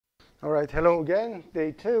All right, hello again,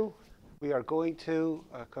 day 2. We are going to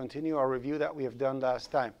continue our review that we have done last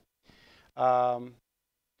time.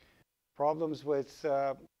 Problems with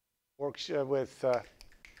what should we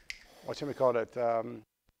call it,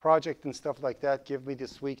 project and stuff like that. Give me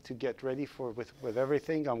this week to get ready with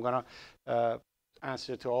everything. I'm gonna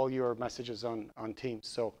answer to all your messages on Teams.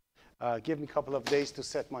 So give me a couple of days to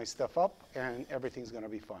set my stuff up, and everything's gonna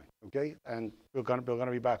be fine. Okay, and we're gonna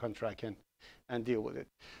be back on track and deal with it.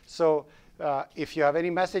 So if you have any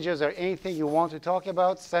messages or anything you want to talk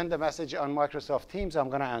about, send a message on Microsoft Teams. I'm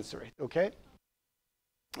going to answer it, okay?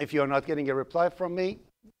 If you're not getting a reply from me,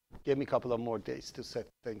 give me a couple of more days to set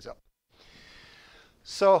things up.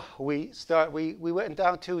 So we went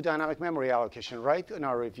down to dynamic memory allocation, right, in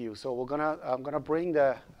our review. So I'm gonna bring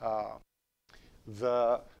the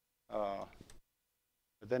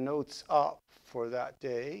notes up for that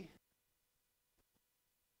day.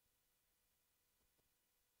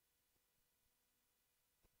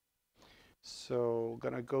 So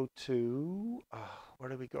gonna go to, where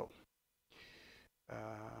do we go?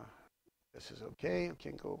 This is okay, we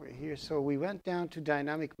can go over here. So we went down to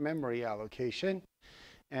dynamic memory allocation,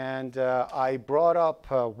 and I brought up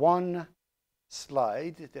one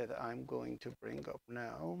slide that I'm going to bring up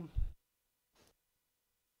now.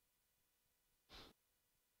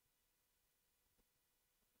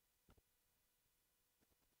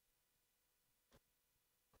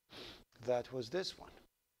 That was this one.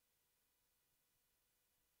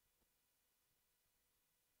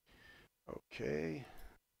 Okay.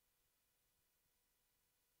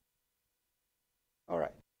 All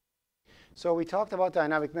right. So we talked about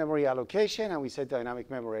dynamic memory allocation, and we said dynamic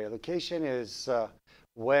memory allocation is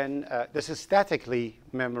when this is statically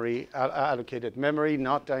allocated memory,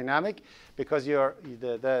 not dynamic, because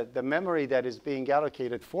the memory that is being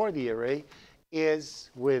allocated for the array is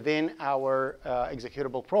within our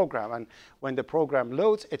executable program. And when the program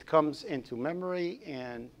loads, it comes into memory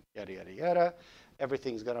and yada, yada, yada.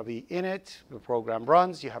 Everything's going to be in it. The program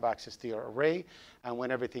runs. You have access to your array. And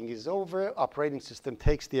when everything is over, operating system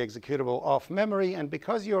takes the executable off memory. And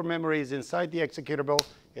because your memory is inside the executable,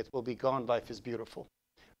 it will be gone. Life is beautiful,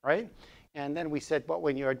 right? And then we said, but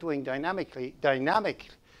when you are doing dynamic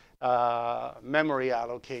memory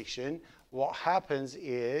allocation, what happens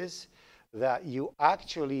is that you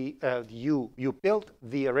actually, you built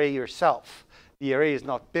the array yourself. The array is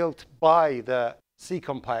not built by the C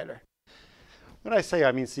compiler. When I say,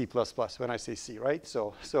 I mean C++, when I say C, right?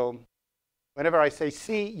 So whenever I say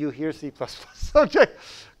C, you hear C++, okay?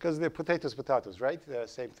 Because they're potatoes, right?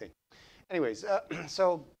 Same thing. Anyways,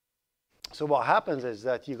 so what happens is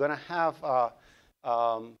that you're going to have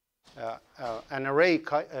an array,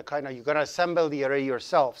 you're going to assemble the array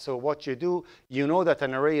yourself. So what you do, you know that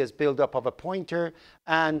an array is built up of a pointer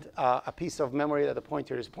and a piece of memory that the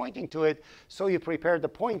pointer is pointing to it. So you prepare the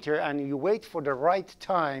pointer and you wait for the right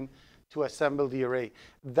time to assemble the array.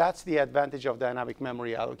 That's the advantage of dynamic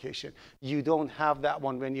memory allocation. You don't have that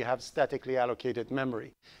one when you have statically allocated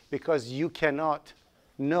memory, because you cannot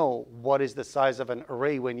know what is the size of an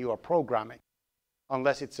array when you are programming,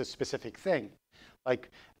 unless it's a specific thing.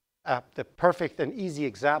 Like the perfect and easy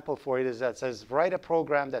example for it is that says, write a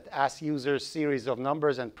program that asks users series of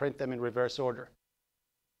numbers and print them in reverse order.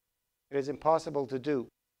 It is impossible to do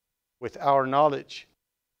with our knowledge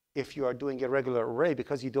if you are doing a regular array,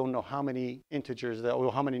 because you don't know how many integers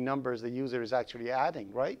or how many numbers the user is actually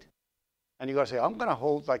adding, right? And you got to say, I'm going to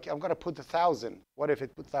hold, like, I'm going to put 1,000. What if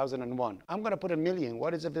it put 1,001? I'm going to put 1,000,000.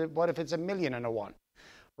 What if it's 1,000,001?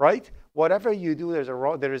 Right? Whatever you do,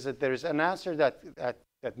 there is an answer that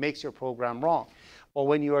makes your program wrong. But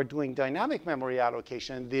when you are doing dynamic memory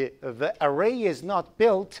allocation, the array is not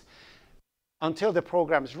built until the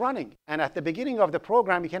program is running. And at the beginning of the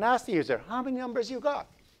program, you can ask the user, how many numbers you got?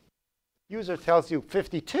 User tells you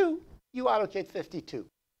 52, you allocate 52.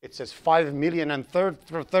 It says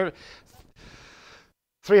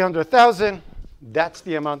 5,300,000. That's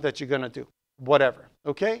the amount that you're going to do, whatever,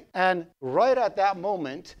 okay? And right at that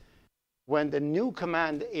moment, when the new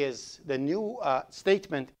command is, the new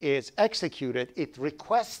statement is executed, it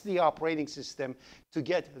requests the operating system to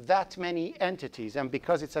get that many entities. And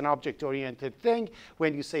because it's an object-oriented thing,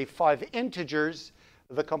 when you say 5 integers,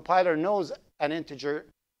 the compiler knows an integer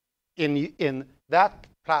in that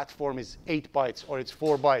platform is 8 bytes or it's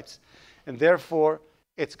 4 bytes. And therefore,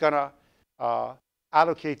 it's going to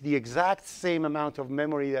allocate the exact same amount of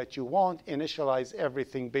memory that you want, initialize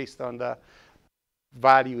everything based on the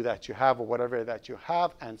value that you have or whatever that you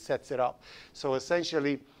have, and sets it up. So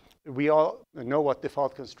essentially, we all know what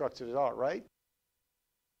default constructors are, right?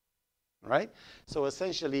 Right? So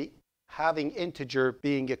essentially, having integer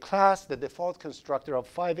being a class, the default constructor of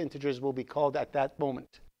 5 integers will be called at that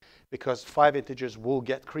moment, because 5 integers will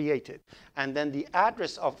get created. And then the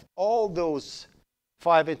address of all those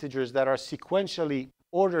 5 integers that are sequentially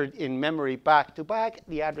ordered in memory back to back,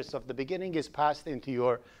 the address of the beginning is passed into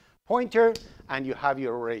your pointer, and you have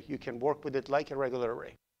your array. You can work with it like a regular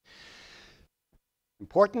array.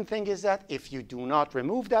 Important thing is that if you do not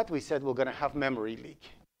remove that, we said we're going to have memory leak.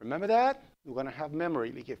 Remember that? We're going to have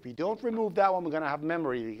memory leak. If we don't remove that one, we're going to have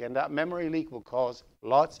memory leak, and that memory leak will cause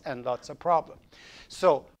lots and lots of problems.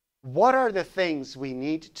 So what are the things we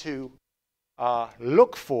need to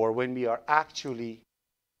look for when we are actually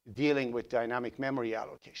dealing with dynamic memory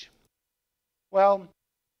allocation? Well,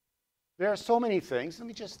 there are so many things. Let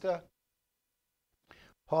me just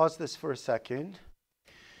pause this for a second.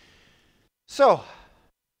 So,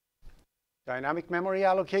 dynamic memory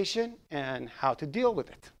allocation and how to deal with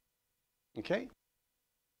it. Okay?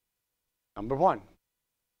 Number one,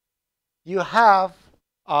 you have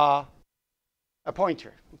a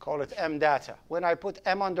pointer. We call it M data. When I put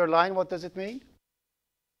M underline, what does it mean?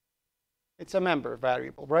 It's a member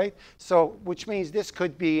variable, right? So, which means this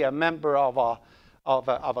could be a member of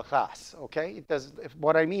a class, okay? It does,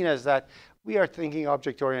 what I mean is that we are thinking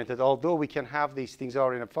object-oriented, although we can have these things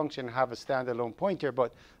already in a function and have a standalone pointer,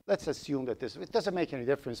 but let's assume that it doesn't make any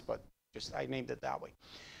difference, but just I named it that way.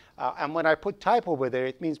 And when I put type over there,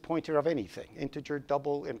 it means pointer of anything, integer,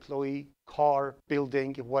 double, employee, car,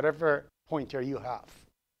 building, whatever pointer you have,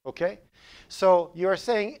 okay? So you're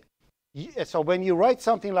saying, so when you write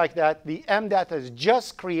something like that, the M data is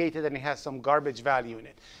just created and it has some garbage value in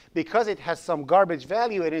it. Because it has some garbage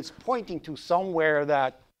value and it's pointing to somewhere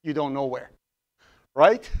that you don't know where,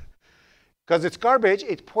 right? Because it's garbage,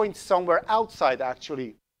 it points somewhere outside,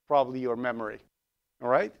 actually, probably your memory, all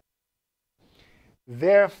right?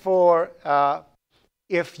 Therefore,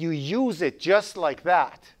 if you use it just like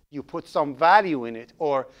that, you put some value in it,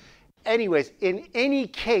 or anyways, in any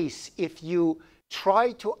case, if you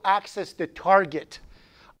try to access the target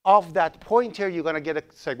of that pointer, you're going to get a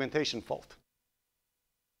segmentation fault.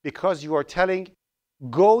 Because you are telling,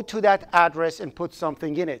 go to that address and put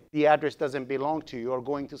something in it. The address doesn't belong to you. You're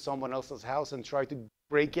going to someone else's house and try to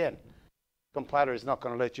break in. Compiler is not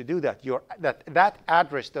going to let you do that. That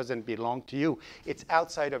address doesn't belong to you. It's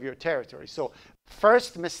outside of your territory. So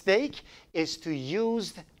first mistake is to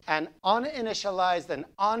use an uninitialized and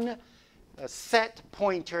unset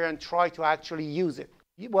pointer and try to actually use it.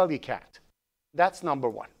 Well, you can't. That's number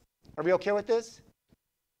one. Are we okay with this?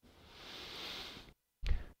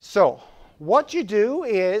 So what you do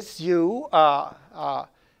is you,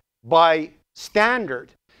 by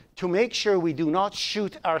standard, to make sure we do not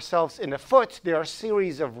shoot ourselves in the foot, there are a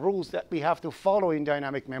series of rules that we have to follow in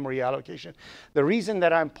dynamic memory allocation. The reason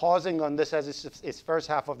that I'm pausing on this as it's first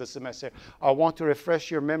half of the semester, I want to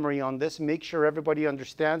refresh your memory on this, make sure everybody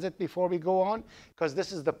understands it before we go on, because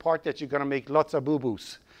this is the part that you're going to make lots of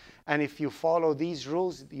boo-boos. And if you follow these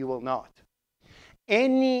rules, you will not.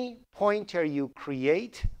 Any pointer you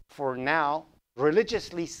create, for now,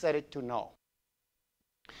 religiously set it to null.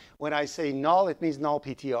 When I say null, it means null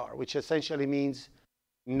PTR, which essentially means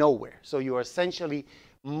nowhere. So you are essentially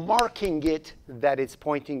marking it that it's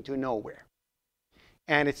pointing to nowhere.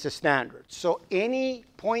 And it's a standard. So any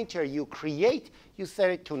pointer you create, you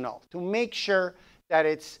set it to null to make sure that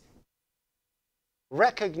it's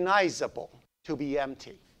recognizable to be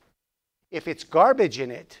empty. If it's garbage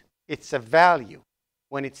in it, it's a value.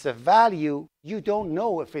 When it's a value, you don't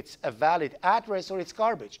know if it's a valid address or it's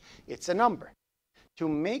garbage. It's a number. To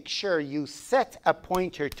make sure you set a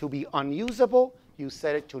pointer to be unusable, you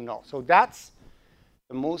set it to null. So that's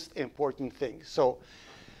the most important thing. So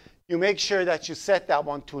you make sure that you set that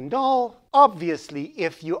one to null. Obviously,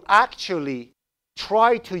 if you actually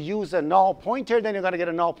try to use a null pointer, then you're going to get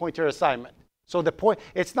a null pointer assignment. So the point,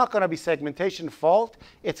 it's not going to be segmentation fault.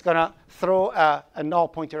 It's going to throw a null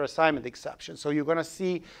pointer assignment exception. So you're going to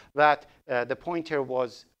see that the pointer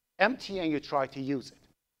was empty and you try to use it.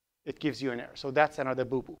 It gives you an error. So that's another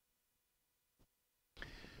boo-boo.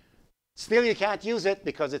 Still, you can't use it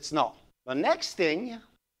because it's null. The next thing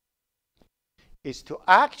is to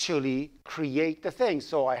actually create the thing.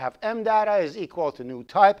 So I have M data is equal to new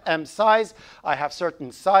type, M size. I have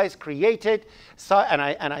certain size created, and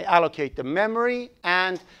I allocate the memory.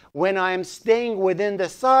 And when I'm staying within the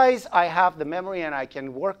size, I have the memory and I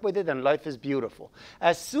can work with it, and life is beautiful.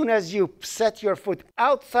 As soon as you set your foot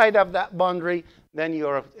outside of that boundary, then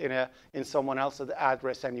you're in someone else's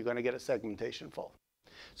address and you're going to get a segmentation fault.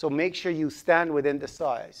 So make sure you stand within the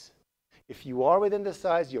size. If you are within the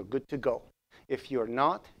size, you're good to go. If you're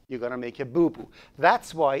not, you're going to make a boo-boo.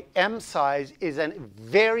 That's why M size is a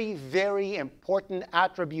very, very important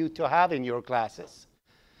attribute to have in your classes,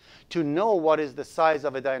 to know what is the size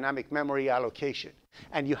of a dynamic memory allocation.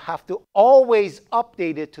 And you have to always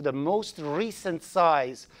update it to the most recent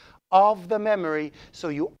size of the memory, so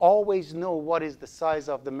you always know what is the size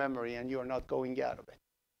of the memory and you're not going out of it.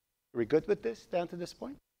 Are we good with this down to this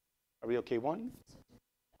point? Are we okay? One?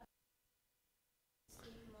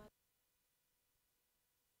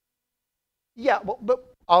 Yeah, well,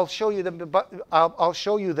 but I'll show you I'll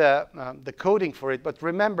show you the coding for it. But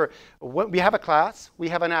remember, when we have a class, we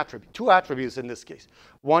have an attribute, two attributes in this case.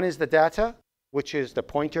 One is the data, which is the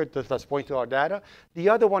pointer that's pointing to our data. The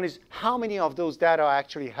other one is how many of those data I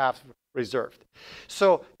actually have reserved.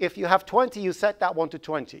 So if you have 20, you set that one to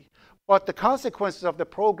 20. But the consequences of the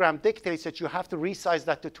program dictates that you have to resize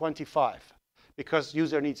that to 25 because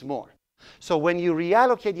user needs more. So when you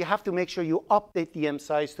reallocate, you have to make sure you update the M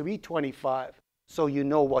size to be 25 so you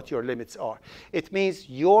know what your limits are. It means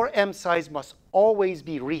your M size must always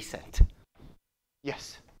be recent.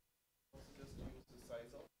 Yes?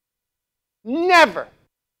 Never,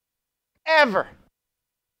 ever,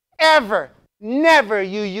 ever, never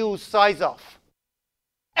you use size off.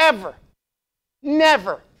 Ever.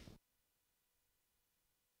 Never.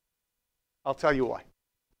 I'll tell you why.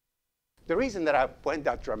 The reason that I went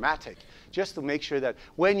that dramatic, just to make sure that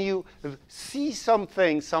when you see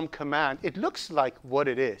something, some command, it looks like what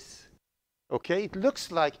it is. Okay? It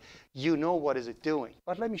looks like you know what is it doing.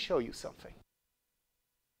 But let me show you something.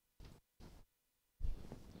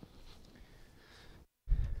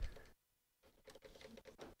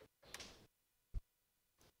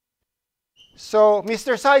 So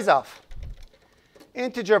Mr. Sizeoff,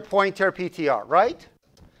 integer pointer PTR, right,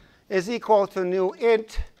 is equal to new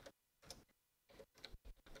int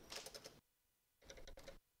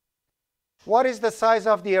what is the size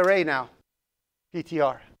of the array now?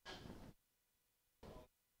 PTR.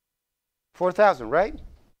 4,000, right?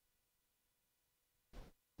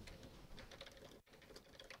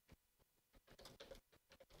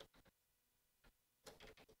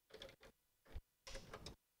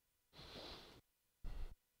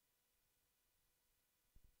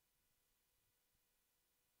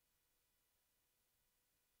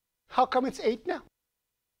 How come it's 8 now?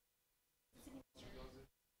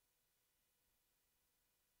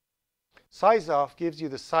 Size off gives you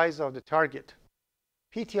the size of the target.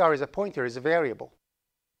 PTR is a pointer, is a variable,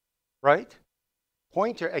 right?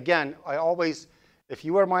 Pointer, again, I always, if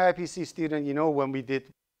you were my IPC student, you know when we did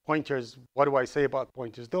pointers, what do I say about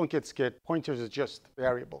pointers? Don't get scared. Pointers are just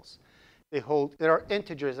variables. There are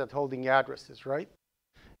integers that holding addresses, right?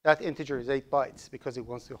 That integer is 8 bytes because it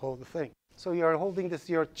wants to hold the thing. So you're holding this,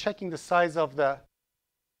 you're checking the size of the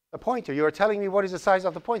pointer. You're telling me what is the size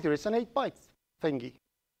of the pointer. It's an 8 byte thingy,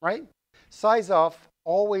 right? Size of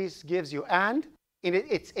always gives you, and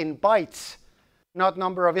it's in bytes, not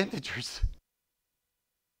number of integers.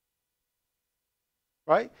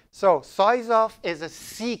 Right? So size of is a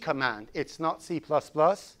C command. It's not C++.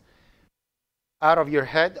 Out of your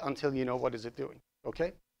head until you know what is it doing.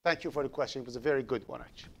 Okay? Thank you for the question. It was a very good one,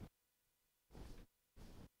 actually.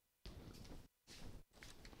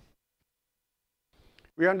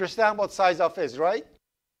 We understand what size of is, right?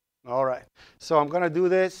 All right. So I'm going to do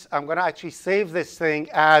this. I'm going to actually save this thing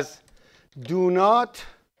as do not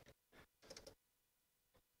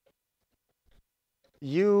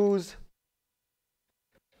use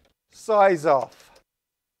size of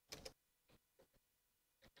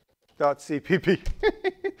 .cpp.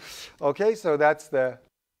 Okay, so that's the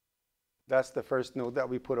first note that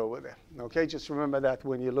we put over there. Okay, just remember that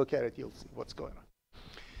when you look at it, you'll see what's going on.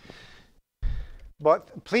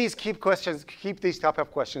 But please keep these type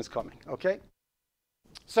of questions coming, okay?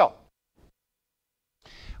 So,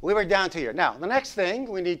 we were down to here. Now, the next thing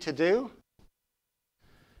we need to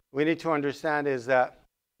understand is that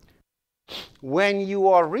when you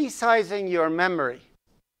are resizing your memory,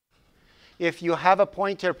 if you have a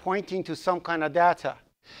pointer pointing to some kind of data,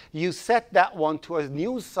 you set that one to a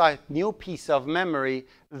new piece of memory.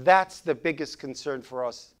 That's the biggest concern for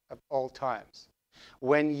us at all times.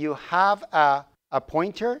 When you have a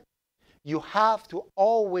pointer, you have to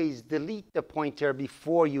always delete the pointer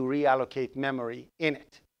before you reallocate memory in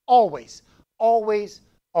it. Always, always,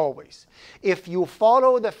 always. If you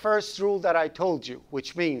follow the first rule that I told you,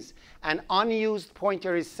 which means an unused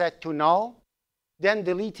pointer is set to null, then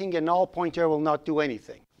deleting a null pointer will not do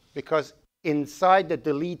anything. Because inside the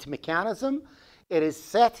delete mechanism, it is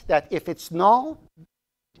set that if it's null,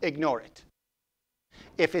 ignore it.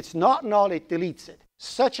 If it's not null, it deletes it.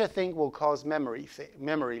 Such a thing will cause memory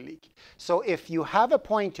leak. So if you have a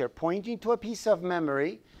pointer pointing to a piece of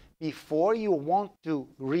memory, before you want to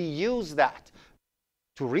reuse that,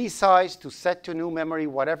 to resize, to set to new memory,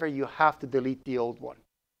 whatever, you have to delete the old one.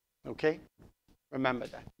 Okay? Remember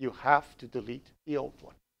that. You have to delete the old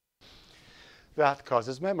one. That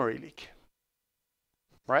causes memory leak.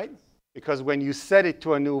 Right? Because when you set it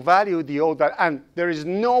to a new value, the old value, and there is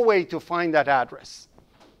no way to find that address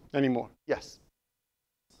anymore. Yes?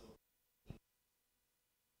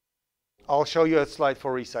 I'll show you a slide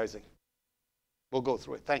for resizing. We'll go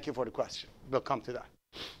through it. Thank you for the question. We'll come to that.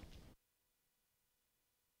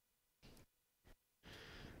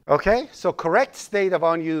 Okay, so correct state of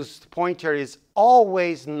unused pointer is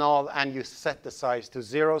always null, and you set the size to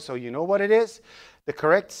 0, so you know what it is. The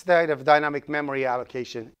correct state of dynamic memory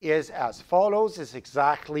allocation is as follows. It's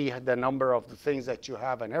exactly the number of the things that you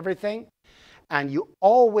have and everything. And you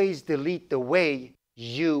always delete the way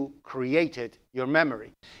you created your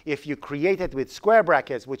memory. If you create it with square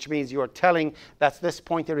brackets, which means you're telling that this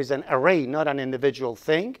pointer is an array, not an individual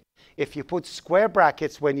thing. If you put square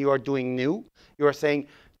brackets when you are doing new, you're saying,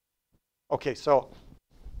 okay, so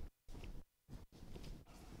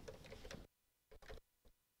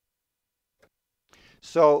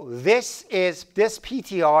this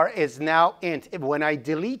PTR is now int. When I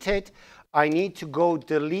delete it, I need to go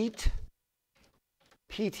delete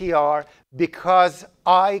PTR because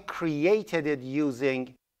I created it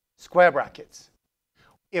using square brackets.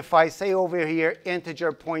 If I say over here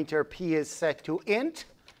integer pointer p is set to int,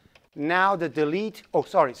 now the delete, oh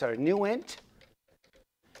sorry, new int.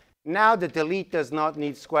 Now the delete does not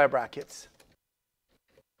need square brackets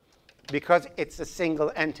because it's a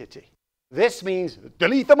single entity. This means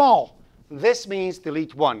delete them all. This means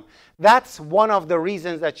delete one. That's one of the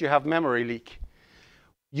reasons that you have memory leak.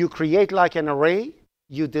 You create like an array,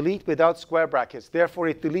 you delete without square brackets. Therefore,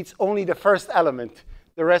 it deletes only the first element.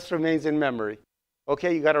 The rest remains in memory.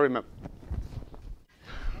 Okay, you got to remember.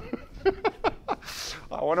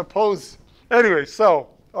 I want to pose. Anyway, so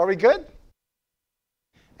are we good?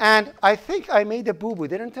 And I think I made a boo-boo,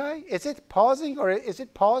 didn't I? Is it pausing, or is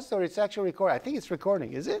it paused, or it's actually recording? I think it's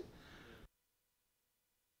recording, is it?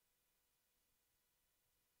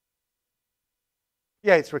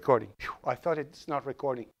 Yeah, it's recording. Whew, I thought it's not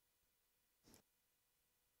recording.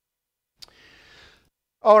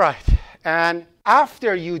 All right. And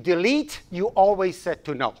after you delete, you always set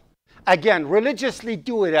to null. Again, religiously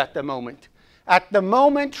do it at the moment. At the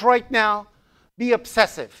moment right now, be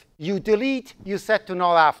obsessive. You delete, you set to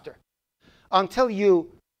null after. Until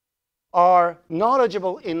you are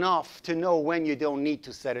knowledgeable enough to know when you don't need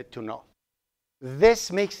to set it to null.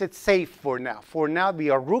 This makes it safe for now. For now, we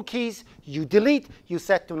are rookies. You delete, you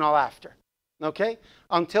set to null after. Okay?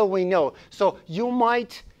 Until we know. So you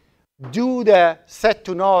might do the set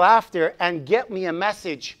to null after and get me a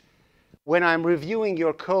message when I'm reviewing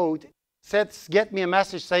your code. Get me a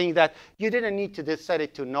message saying that you didn't need to set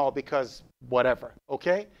it to null because whatever.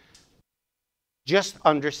 Okay? Just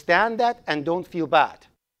understand that and don't feel bad.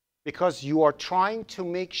 Because you are trying to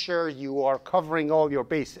make sure you are covering all your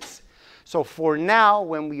bases. So for now,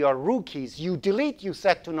 when we are rookies, you delete, you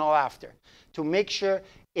set to null after to make sure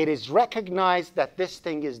it is recognized that this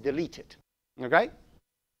thing is deleted. Okay?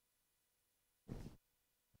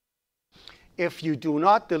 If you do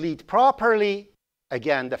not delete properly,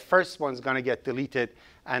 again, the first one's going to get deleted,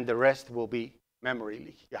 and the rest will be memory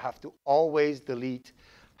leak. You have to always delete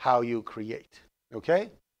how you create.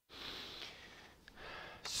 Okay?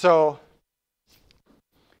 So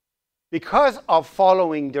because of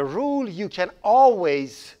following the rule, you can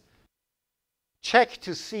always check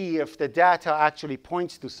to see if the data actually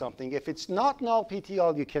points to something. If it's not null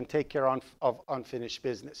PTL, you can take care of unfinished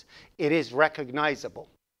business. It is recognizable.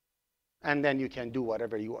 And then you can do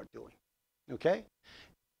whatever you are doing. Okay?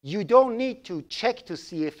 You don't need to check to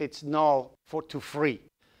see if it's null to free.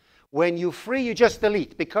 When you free, you just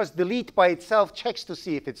delete, because delete by itself checks to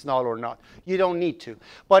see if it's null or not. You don't need to.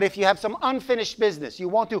 But if you have some unfinished business, you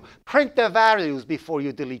want to print the values before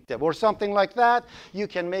you delete them or something like that, you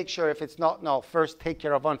can make sure if it's not null, first take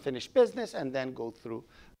care of unfinished business and then go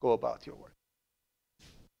about your work.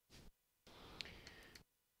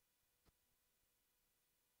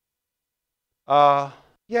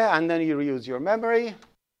 Yeah, and then you reuse your memory.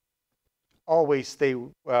 Always stay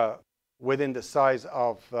within the size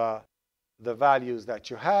of the values that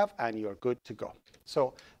you have, and you're good to go.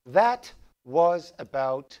 So that was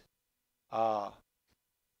about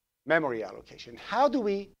memory allocation. How do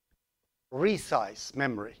we resize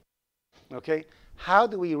memory? Okay, how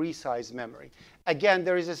do we resize memory? Again,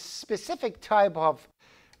 there is a specific type of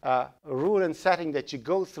rule and setting that you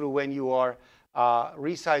go through when you are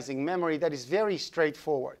resizing memory that is very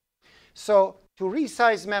straightforward. So To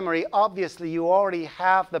resize memory, obviously, you already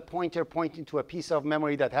have the pointer pointing to a piece of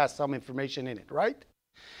memory that has some information in it, right?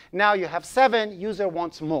 Now you have 7, user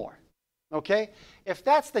wants more, okay? If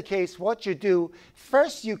that's the case, what you do,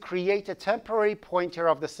 first you create a temporary pointer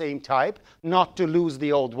of the same type, not to lose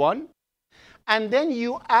the old one. And then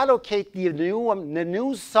you allocate the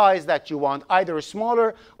new size that you want, either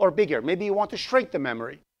smaller or bigger. Maybe you want to shrink the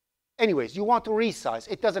memory. Anyways, you want to resize.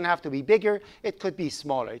 It doesn't have to be bigger. It could be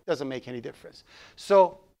smaller. It doesn't make any difference.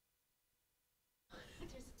 So,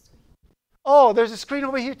 oh, there's a screen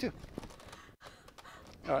over here too.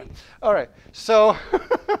 All right. All right. So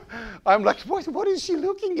I'm like, what is she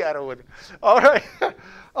looking at over there? All right.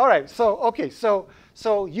 All right. So, okay. So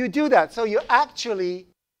you do that. So you actually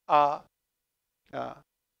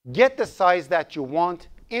get the size that you want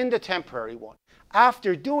in the temporary one.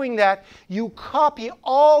 After doing that, you copy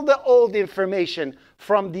all the old information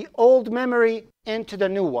from the old memory into the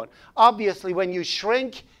new one. Obviously, when you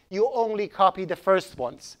shrink, you only copy the first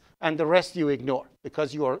ones, and the rest you ignore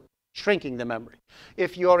because you are shrinking the memory.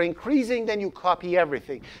 If you are increasing, then you copy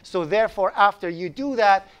everything. So therefore, after you do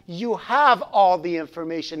that, you have all the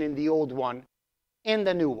information in the old one in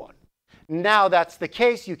the new one. Now that's the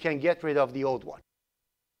case, you can get rid of the old one.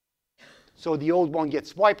 So the old one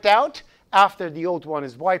gets wiped out. After the old one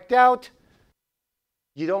is wiped out,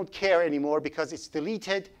 you don't care anymore because it's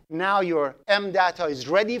deleted. Now your M data is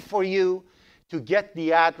ready for you to get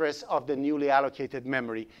the address of the newly allocated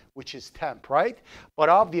memory, which is temp, right? But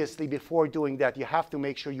obviously, before doing that, you have to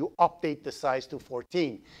make sure you update the size to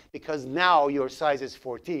 14, because now your size is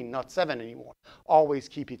 14, not 7 anymore. Always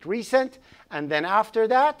keep it recent. And then after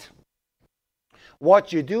that,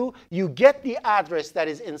 what you do, you get the address that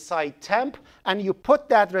is inside temp, and you put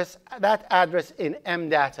that address in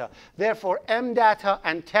mdata. Therefore, mdata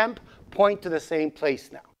and temp point to the same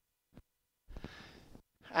place now.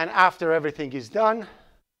 And after everything is done,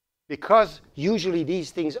 because usually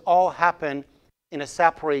these things all happen in a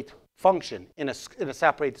separate function, in a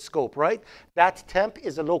separate scope, right? That temp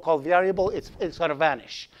is a local variable. It's going to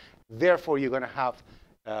vanish. Therefore, you're going to have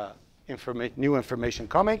new information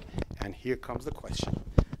coming. And here comes the question.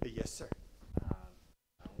 Yes, sir. I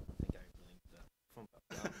don't think I linked the phone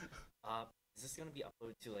up. Is this going to be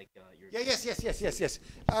uploaded to like your? Yeah, yes.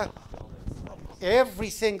 Every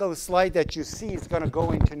single slide that you see is going to go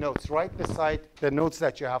into notes right beside the notes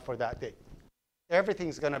that you have for that day.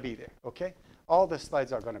 Everything's going to be there, okay? All the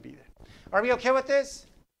slides are going to be there. Are we okay with this?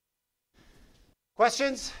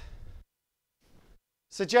 Questions?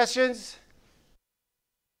 Suggestions?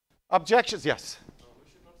 Objections? Yes. We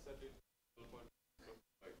should not set it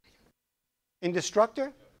in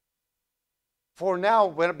Destructor? For now,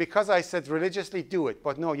 because I said religiously do it,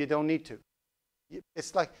 but no, you don't need to.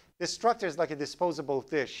 It's like, Destructor is like a disposable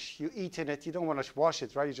dish. You eat in it, you don't want to wash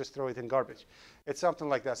it, right? You just throw it in garbage. It's something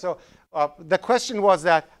like that. So the question was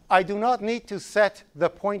that I do not need to set the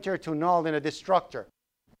pointer to null in a Destructor.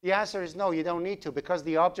 The answer is no, you don't need to, because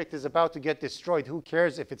the object is about to get destroyed. Who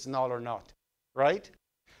cares if it's null or not, right?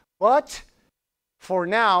 But for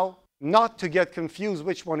now, not to get confused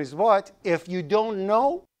which one is what, if you don't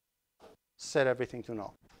know, set everything to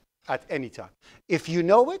null at any time. If you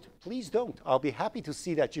know it, please don't. I'll be happy to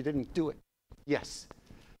see that you didn't do it. Yes?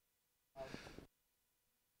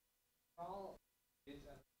 Call it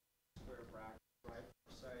a square bracket, right?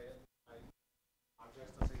 Say, like,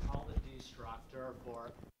 objects, let's say, call the destructor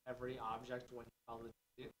for every object when you call it.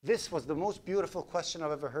 This was the most beautiful question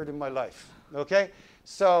I've ever heard in my life. Okay?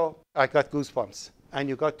 So I got goosebumps. And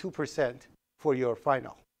you got 2% for your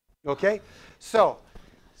final. Okay? So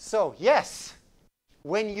yes,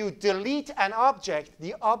 when you delete an object,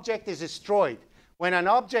 the object is destroyed. When an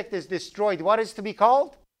object is destroyed, what is to be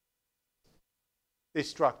called?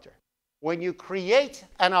 Destructor. When you create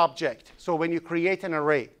an object, so when you create an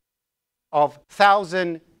array of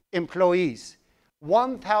 1,000 employees,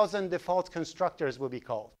 1,000 default constructors will be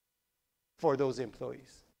called for those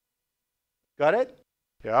employees. Got it?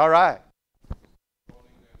 Yeah, all right.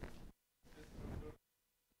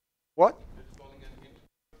 What? It's calling an int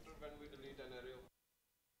when we delete an array.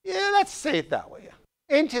 Yeah, let's say it that way.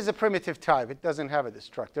 Yeah. Int is a primitive type. It doesn't have a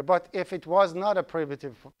destructor. But if it was not a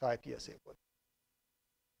primitive type, yes, it would.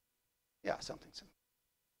 Yeah, something similar.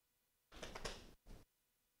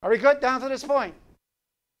 Are we good down to this point?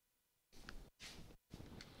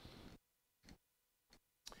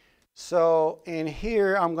 So in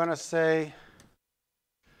here, I'm going to say,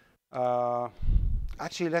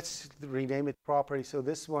 actually, let's rename it properly. So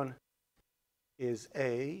this one is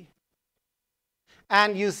A.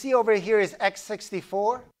 And you see over here is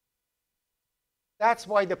x64. That's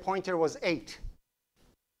why the pointer was 8.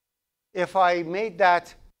 If I made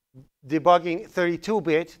that debugging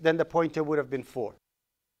 32-bit, then the pointer would have been 4.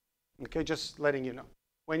 Okay, just letting you know.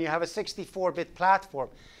 When you have a 64-bit platform,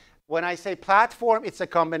 when I say platform, it's a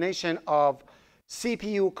combination of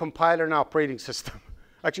CPU, compiler, and operating system.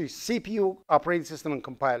 Actually, CPU, operating system, and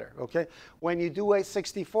compiler, okay? When you do a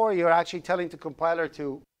 64, you're actually telling the compiler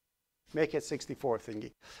to make it 64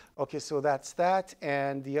 thingy. Okay, so that's that.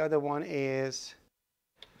 And the other one is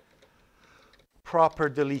proper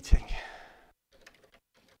deleting.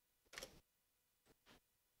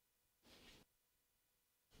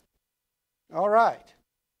 All right.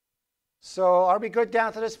 So are we good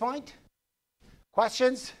down to this point?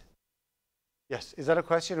 Questions? Yes. Is that a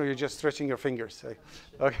question, or you're just stretching your fingers?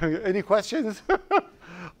 Okay. Any questions?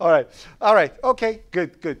 All right. All right. Okay.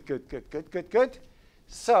 Good, good, good, good, good, good, good.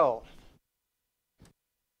 So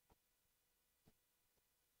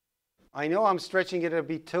I know I'm stretching it a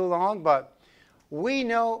bit too long, but we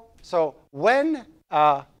know, so when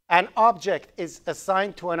an object is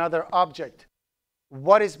assigned to another object,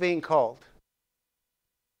 what is being called?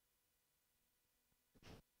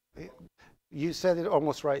 You said it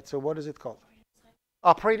almost right. So what is it called?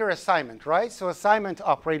 Operator assignment, right? So assignment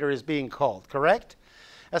operator is being called, correct?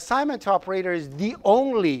 Assignment operator is the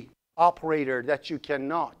only operator that you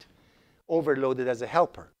cannot overload it as a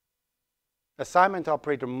helper. Assignment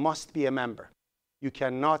operator must be a member. You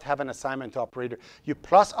cannot have an assignment operator. You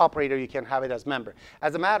plus operator, you can have it as member.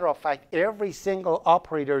 As a matter of fact, every single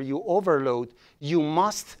operator you overload, you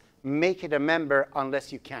must make it a member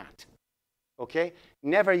unless you can't. Okay?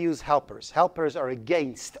 Never use helpers. Helpers are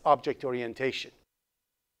against object orientation.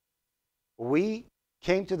 We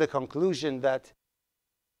came to the conclusion that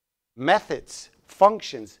methods,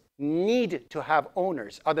 functions need to have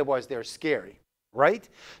owners, otherwise they're scary, right?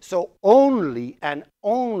 So only and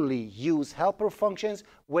only use helper functions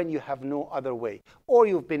when you have no other way, or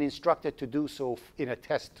you've been instructed to do so in a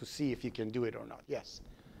test to see if you can do it or not. Yes?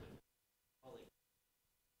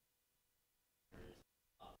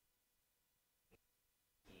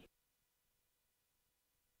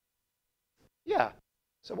 Yeah.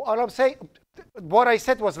 So what I'm saying, what I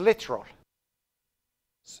said was literal.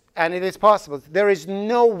 And it is possible. There is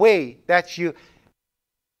no way that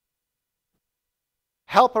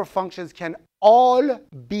helper functions can all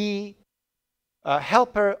be,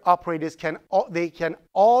 helper operators can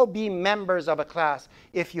all be members of a class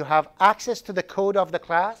if you have access to the code of the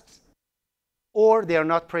class or they are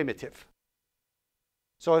not primitive.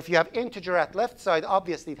 So if you have integer at left side,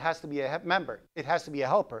 obviously it has to be a member. It has to be a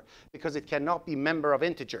helper because it cannot be member of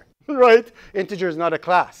integer, right? Integer is not a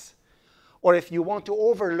class. Or if you want to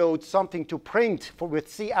overload something to print with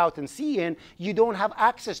C out and C in, you don't have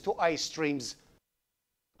access to iStream's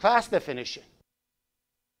class definition.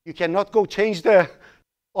 You cannot go change the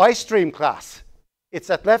iStream class.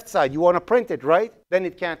 It's at left side. You want to print it, right? Then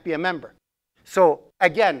it can't be a member. So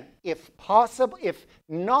again, if possible, if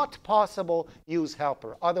not possible, use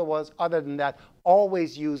helper. Otherwise, other than that,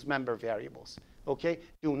 always use member variables. Okay?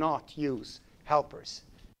 Do not use helpers.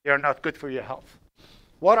 They are not good for your health.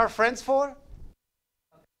 What are friends for?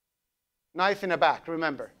 Knife in the back,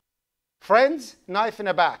 remember. Friends, knife in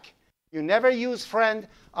the back. You never use friend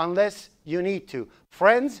unless you need to.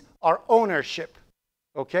 Friends are ownership.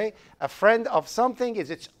 Okay? A friend of something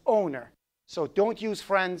is its owner. So don't use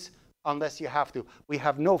friends unless you have to. We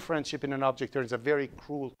have no friendship in an object. It's a very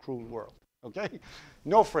cruel, cruel world. Okay?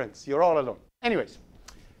 No friends. You're all alone. Anyways,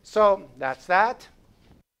 so that's that.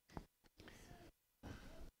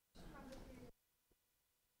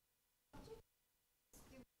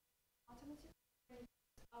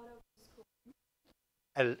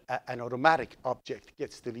 An automatic object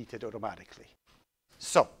gets deleted automatically.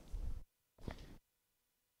 So,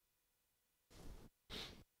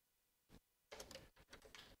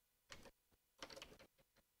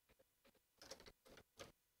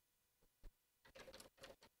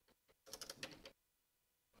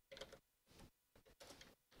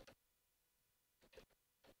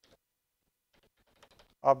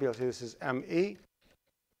 obviously this is ME.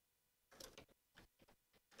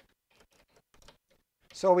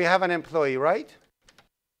 So we have an employee, right?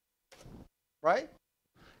 Right?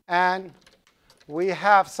 And we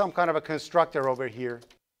have some kind of a constructor over here.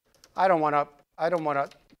 I don't want to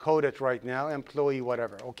code it right now, employee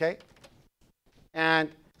whatever, okay?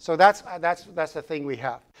 And so that's the thing we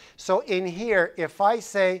have. So in here, if I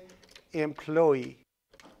say employee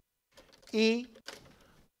E,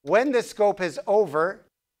 when the scope is over,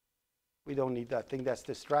 we don't need that thing, that's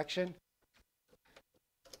distraction.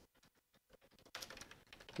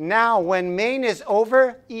 Now, when main is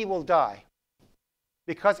over, E will die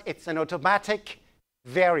because it's an automatic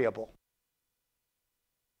variable.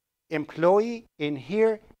 Employee in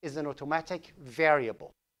here is an automatic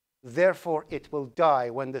variable. Therefore, it will die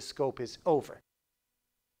when the scope is over.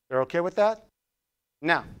 You're okay with that?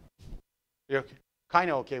 Now, you're kind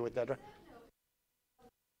of okay with that, right?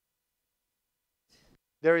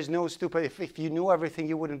 There is no stupid. If you knew everything,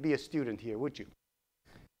 you wouldn't be a student here, would you?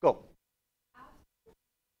 Go.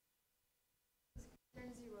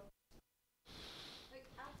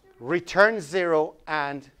 Return 0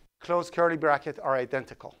 and close curly bracket are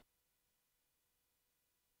identical.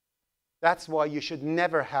 That's why you should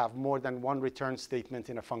never have more than one return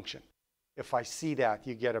statement in a function. If I see that,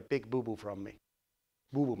 you get a big boo-boo from me.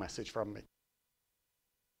 Boo-boo message from me.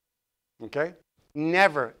 Okay?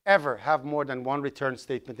 Never, ever have more than one return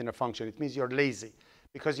statement in a function. It means you're lazy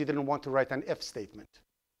because you didn't want to write an if statement.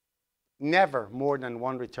 Never more than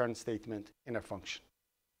one return statement in a function.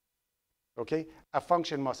 Okay? A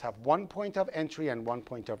function must have one point of entry and one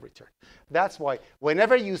point of return. That's why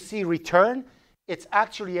whenever you see return, it's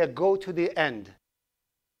actually a go to the end.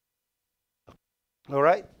 All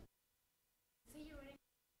right?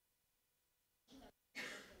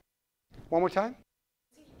 One more time.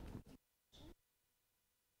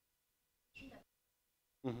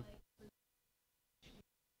 Mm-hmm.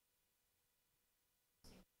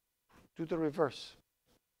 Do the reverse.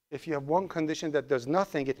 If you have one condition that does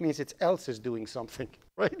nothing, it means it's else is doing something,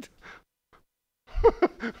 right?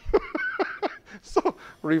 So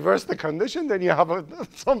reverse the condition, then you have a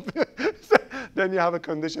something. Then you have a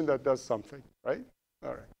condition that does something, right?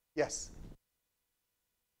 All right. Yes.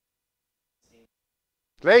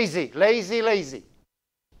 Lazy, lazy, lazy.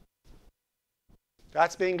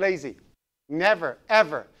 That's being lazy. Never,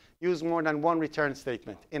 ever use more than one return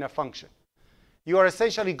statement in a function. You are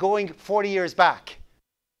essentially going 40 years back.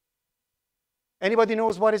 Anybody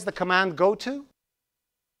knows what is the command go to?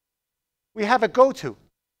 We have a go to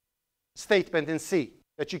statement in C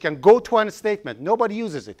that you can go to a statement. Nobody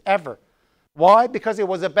uses it ever. Why? Because it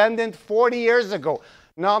was abandoned 40 years ago.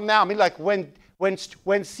 Not now. I mean, like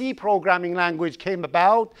when C programming language came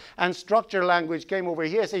about and structure language came over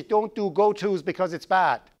here, say don't do go tos because it's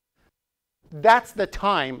bad. That's the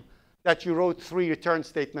time that you wrote 3 return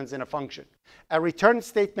statements in a function. A return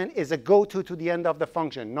statement is a go-to to the end of the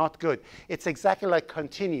function, not good. It's exactly like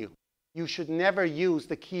continue. You should never use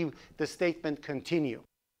the statement continue.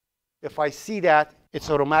 If I see that, it's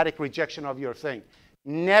automatic rejection of your thing.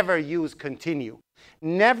 Never use continue.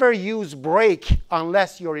 Never use break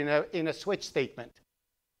unless you're in a switch statement.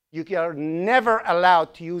 You are never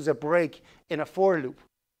allowed to use a break in a for loop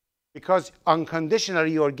because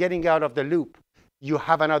unconditionally you're getting out of the loop. You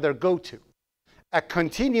have another go-to. A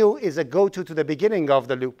continue is a go-to to the beginning of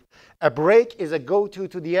the loop. A break is a go-to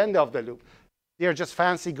to the end of the loop. They're just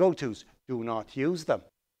fancy go-tos. Do not use them.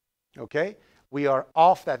 Okay? We are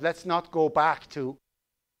off that. Let's not go back to,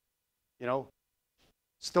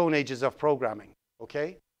 Stone Ages of programming.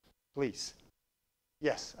 Okay? Please.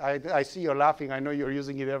 Yes, I see you're laughing. I know you're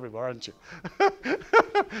using it everywhere, aren't you?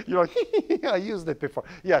 You're like, I used it before.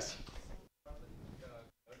 Yes.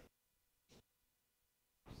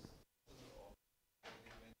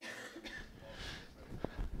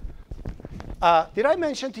 Did I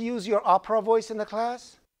mention to use your opera voice in the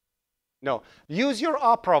class? No. Use your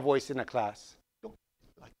opera voice in a class. Don't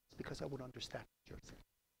like this because I would understand what you're saying.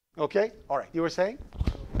 Okay? All right. You were saying?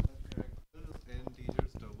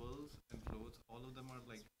 Integers, doubles, and floats, all of them are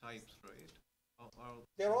like types, right?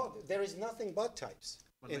 There is nothing but types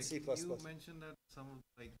in C++. You mentioned that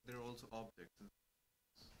there are also objects.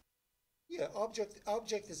 Yeah,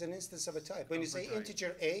 object is an instance of a type. When you say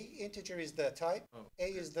integer A, integer is the type, A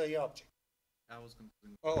is the object. I was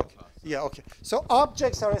confusing. Oh, okay. Yeah, okay. So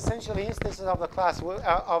objects are essentially instances of the class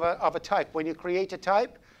of a type. When you create a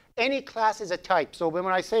type, any class is a type. So when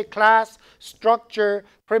I say class, structure,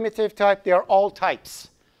 primitive type, they are all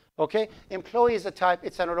types. Okay? Employee is a type.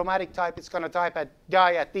 It's an automatic type. It's going to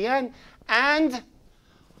die at the end. And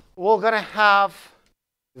we're going to have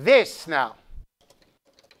this now.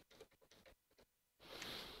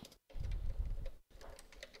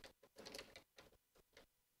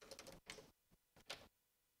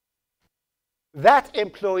 That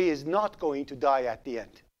employee is not going to die at the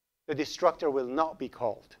end. The destructor will not be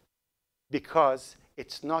called because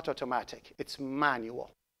it's not automatic. It's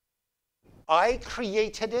manual. I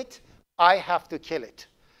created it. I have to kill it.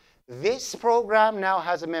 This program now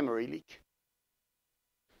has a memory leak.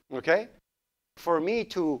 Okay? For me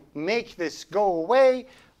to make this go away,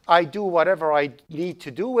 I do whatever I need to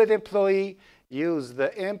do with employee, use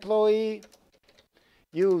the employee,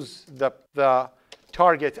 use the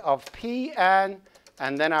target of P and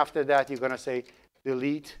then after that you're going to say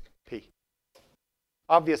delete P.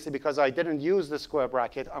 Obviously, because I didn't use the square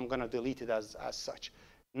bracket, I'm going to delete it as such.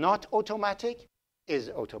 Not automatic is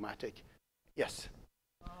automatic. Yes?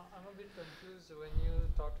 I'm a bit confused when you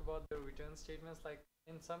talked about the return statements. Like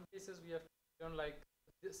in some cases, we have to return like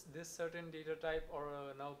this certain data type or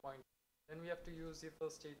a null pointer. Then we have to use if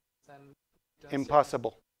else statements and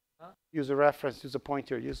impossible. Huh? Use a reference, use a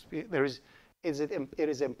pointer.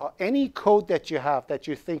 Any code that you have that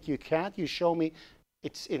you think you can't, you show me.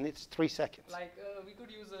 It's 3 seconds. Like we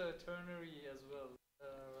could use a ternary as well,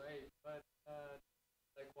 right? But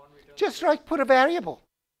like one return. Just put a variable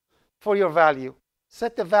for your value.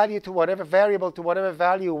 Set the value to whatever variable to whatever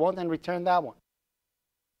value you want and return that one.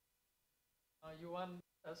 You want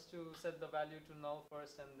us to set the value to null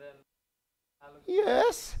first and then allocate?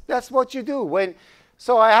 Yes, that's what you do.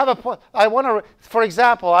 So I have for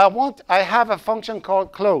example, I have a function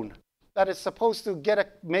called clone that is supposed to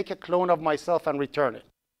make a clone of myself and return it.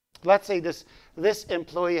 Let's say this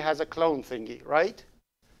employee has a clone thingy, right?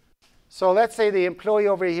 So let's say the employee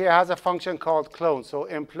over here has a function called clone. So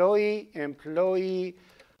employee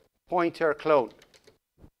pointer clone,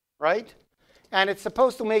 right? And it's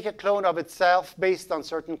supposed to make a clone of itself based on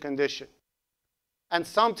certain condition. And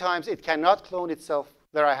sometimes it cannot clone itself.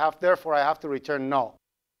 Therefore, I have to return null,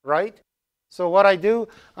 right? So what I do,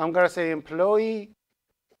 I'm going to say employee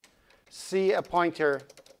C a pointer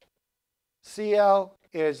CL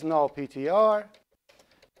is null PTR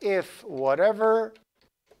if whatever,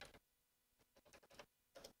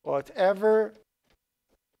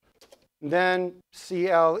 then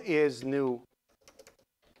CL is new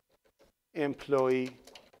employee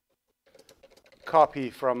copy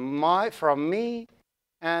from me,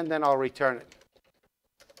 and then I'll return it.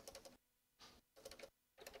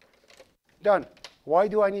 Done. Why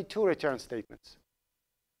do I need 2 return statements?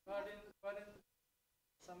 But in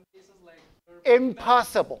some cases, like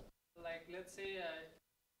Impossible. Like let's say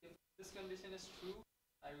if this condition is true,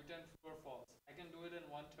 I return true or false. I can do it in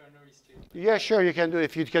one ternary statement. Yeah, sure, you can do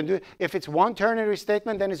it. If it's one ternary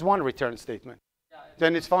statement, then it's one return statement. Yeah,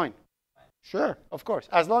 Then it's fine. Sure, of course.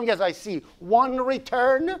 As long as I see one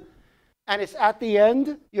return and it's at the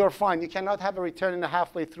end, you're fine. You cannot have a return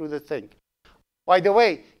halfway through the thing. By the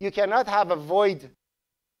way, you cannot have a void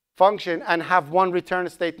function and have one return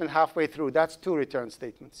statement halfway through. That's 2 return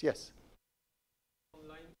statements. Yes?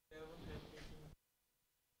 line 7 and 18,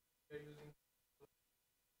 they're using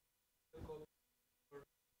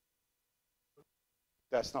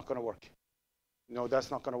That's not going to work. No, that's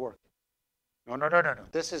not going to work. No.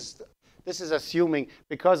 This is assuming,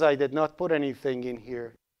 because I did not put anything in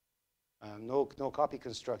here, no copy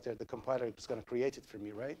constructor, the compiler is going to create it for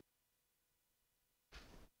me, right?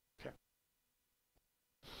 Okay.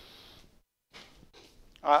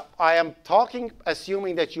 I am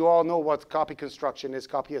assuming that you all know what copy construction is,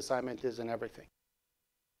 copy assignment is, and everything.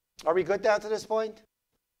 Are we good down to this point?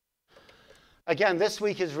 Again, this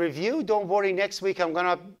week is review. Don't worry, next week I'm going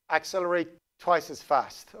to accelerate twice as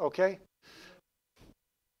fast, okay?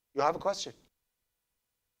 You have a question?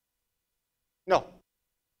 No.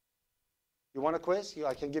 You want a quiz?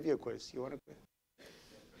 I can give you a quiz. You want a quiz?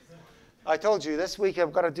 I told you, this week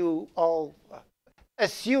I've got to do all.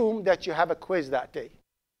 Assume that you have a quiz that day.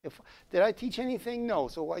 Did I teach anything? No.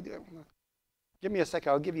 So why do? Give me a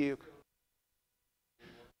second. I'll give you.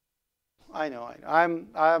 I know. I'm.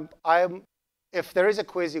 If there is a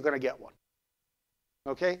quiz, you're going to get one.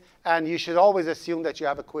 Okay? And you should always assume that you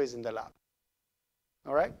have a quiz in the lab.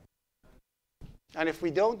 All right? And if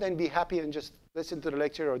we don't, then be happy and just listen to the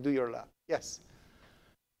lecture or do your lab. Yes?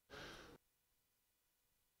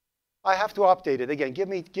 I have to update it. Again, give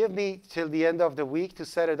me till the end of the week to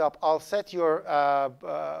set it up. I'll set your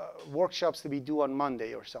workshops to be due on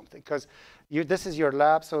Monday or something, because this is your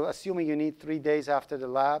lab. So assuming you need 3 days after the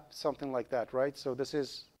lab, something like that, right? So this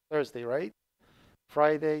is Thursday, right?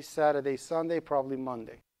 Friday, Saturday, Sunday, probably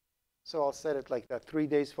Monday. So I'll set it like that. 3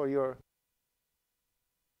 days for your.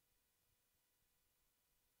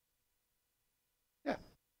 Yeah,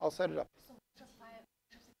 I'll set it up.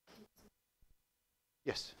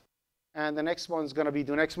 Yes. And the next one's going to be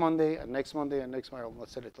due next Monday, and next Monday, and next Monday.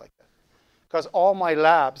 Let's set it like that. Because all my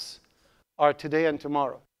labs are today and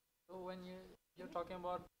tomorrow. So when you're talking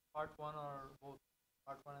about part 1 or both,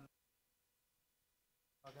 part 1 and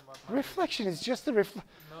talking about reflection is just a reflection.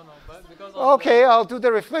 No, but because okay, I'll do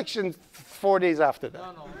the reflection 4 days after that.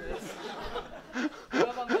 No,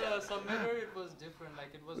 because on the submitter it was different,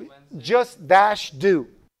 like it was Wednesday. Just dash do.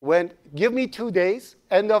 Give me 2 days,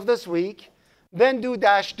 end of this week, then do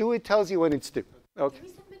dash do. It tells you when it's due. Okay. Can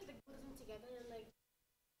we submit like put them together and like?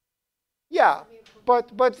 Yeah,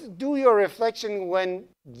 but do your reflection when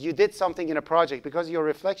you did something in a project, because your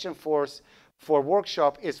reflection for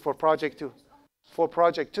workshop is for project 2. For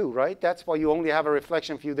project 2, right? That's why you only have a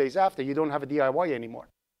reflection a few days after. You don't have a DIY anymore.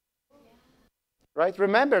 Right?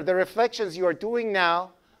 Remember, the reflections you are doing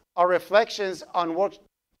now are reflections on work.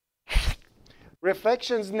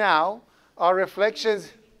 Reflections now are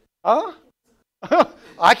reflections. Huh?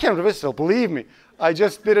 I can whistle, believe me. I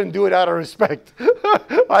just didn't do it out of respect.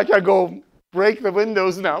 I can go break the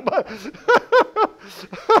windows now, but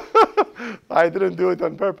I didn't do it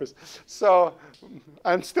on purpose. So,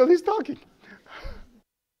 and still he's talking.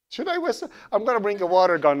 Should I whistle? I'm going to bring a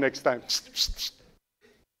water gun next time.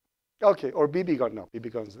 Okay, or BB gun. No,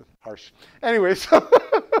 BB gun's harsh. Anyway, so,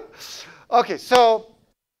 okay, so,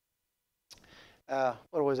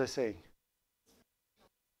 what was I saying?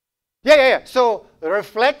 Yeah. So,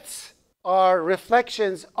 reflects are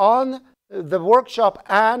reflections on the workshop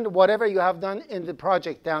and whatever you have done in the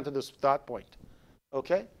project down to the start point.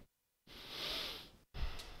 Okay?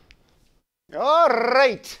 All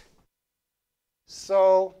right.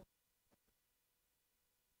 So,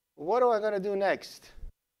 what am I going to do next?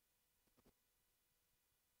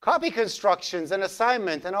 Copy constructions and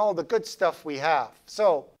assignment and all the good stuff we have.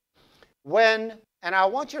 So, and I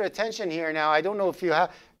want your attention here now. I don't know if you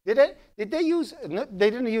have, did they use, no, they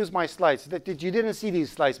didn't use my slides. You didn't see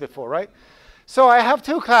these slides before, right? So I have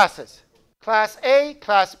 2 classes, class A,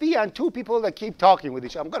 class B, and 2 people that keep talking with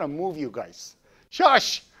each other. I'm going to move you guys.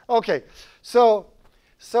 Shush. Okay. So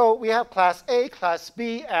we have class A, class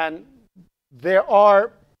B, and they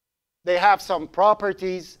have some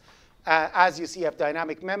properties. As you see, have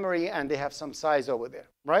dynamic memory, and they have some size over there,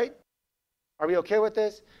 right? Are we okay with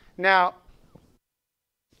this? Now,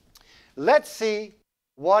 let's see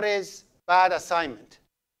what is bad assignment.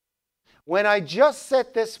 When I just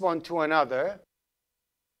set this one to another,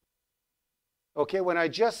 okay, when I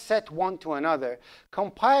just set one to another,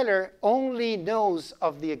 compiler only knows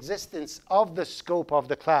of the existence of the scope of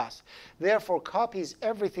the class. Therefore, copies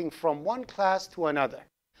everything from one class to another,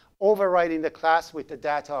 overriding the class with the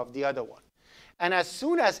data of the other one. And as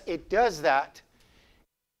soon as it does that,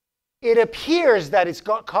 it appears that it's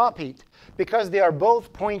got copied because they are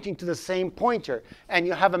both pointing to the same pointer, and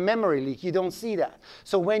you have a memory leak. You don't see that.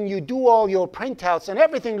 So when you do all your printouts and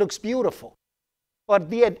everything looks beautiful,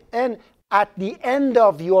 but at the end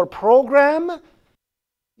of your program,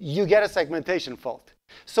 you get a segmentation fault.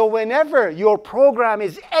 So whenever your program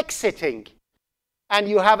is exiting and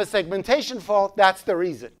you have a segmentation fault, that's the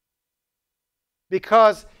reason.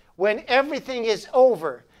 Because when everything is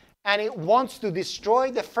over and it wants to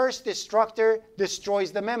destroy, the first destructor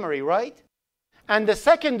destroys the memory, right? And the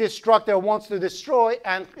second destructor wants to destroy,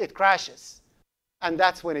 and it crashes. And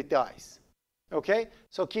that's when it dies. Okay?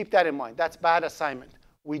 So keep that in mind. That's bad assignment.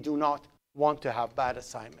 We do not want to have bad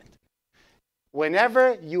assignment.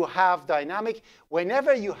 Whenever you have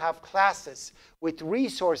whenever you have classes with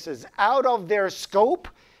resources out of their scope,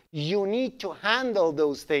 you need to handle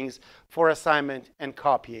those things for assignment and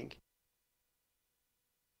copying.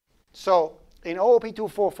 So in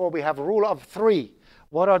OOP244, we have rule of 3.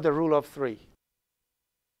 What are the rule of 3?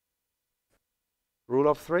 Rule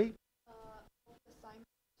of 3?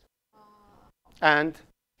 And?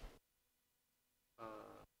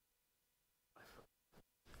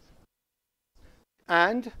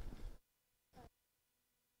 And?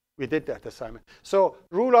 We did that assignment. So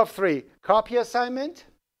rule of 3, copy assignment,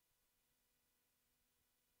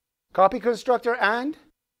 copy constructor, and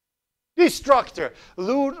destructor.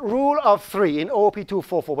 Rule of 3 in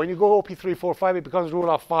OOP244. When you go OOP345, it becomes rule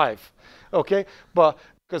of 5. Okay? But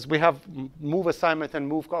because we have move assignment and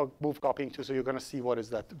move copying too, so you're going to see what is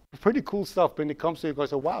that. Pretty cool stuff when it comes to it. You're going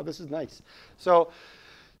to say, wow, this is nice. So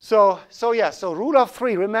rule of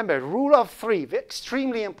 3, remember, rule of 3,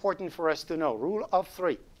 extremely important for us to know. Rule of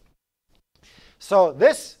 3. So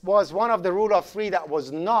this was one of the rule of 3 that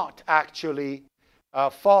was not actually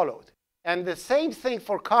followed. And the same thing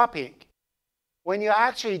for copying. When you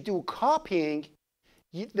actually do copying,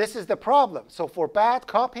 this is the problem. So for bad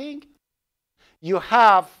copying, you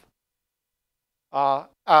have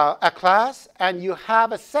a class, and you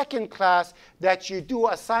have a second class that you do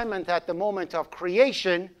assignment at the moment of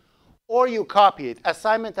creation, or you copy it.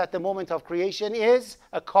 Assignment at the moment of creation is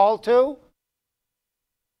a call to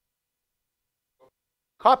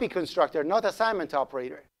copy constructor, not assignment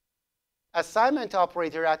operator. Assignment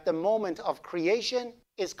operator at the moment of creation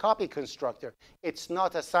is copy constructor. It's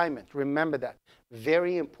not assignment. Remember that.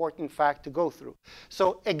 Very important fact to go through.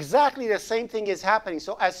 So exactly the same thing is happening.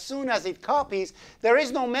 So as soon as it copies, there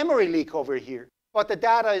is no memory leak over here, but the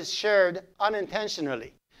data is shared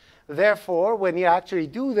unintentionally. Therefore, when you actually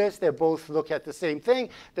do this, they both look at the same thing.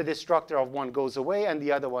 The destructor of one goes away, and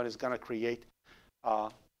the other one is going to create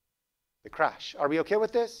the crash. Are we okay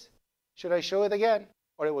with this? Should I show it again,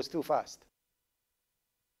 or it was too fast?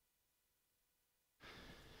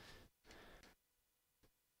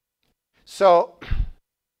 So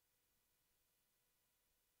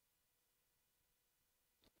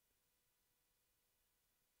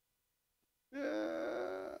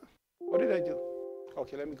what did I do?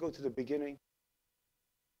 Okay, let me go to the beginning.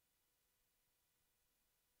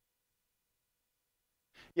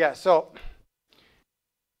 Yeah, so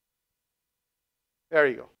there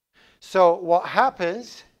you go. So what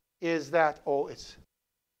happens is that, oh,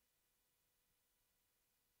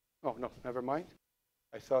 no, never mind.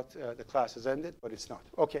 I thought the class has ended, but it's not.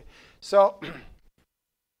 Okay, so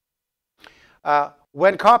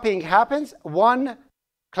when copying happens, one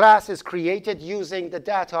class is created using the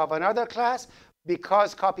data of another class.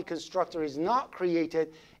 Because copy constructor is not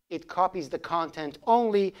created, it copies the content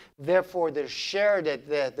only. Therefore, they're shared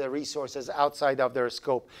the resources outside of their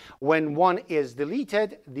scope. When one is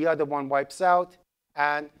deleted, the other one wipes out,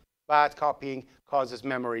 and bad copying causes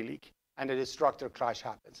memory leak, and a destructor crash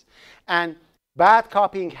happens. And bad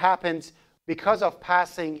copying happens because of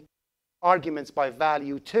passing arguments by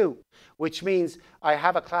value too, which means I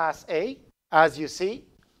have a class A, as you see,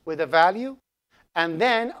 with a value. And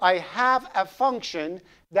then I have a function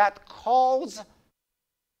that calls,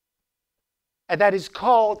 and that is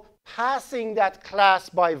called passing that class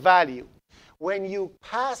by value. When you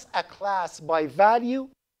pass a class by value,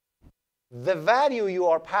 the value you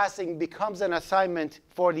are passing becomes an assignment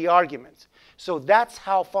for the argument. So that's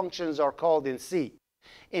how functions are called in C.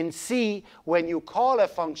 In C, when you call a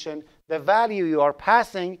function, the value you are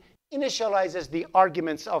passing initializes the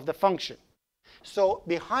arguments of the function. So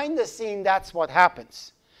behind the scene, that's what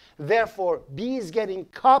happens. Therefore, B is getting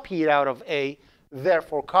copied out of A.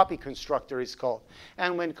 Therefore, copy constructor is called.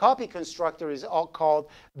 And when copy constructor is all called,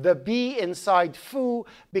 the B inside foo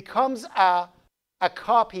becomes a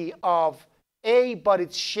copy of A, but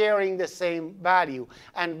it's sharing the same value.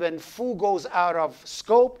 And when foo goes out of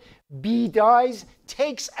scope, B dies,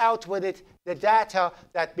 takes out with it the data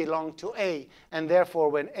that belong to A. And therefore,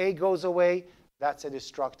 when A goes away, that's a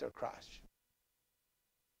destructor crash.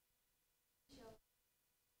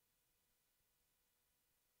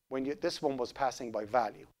 This one was passing by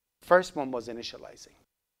value. First one was initializing.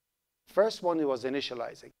 First one was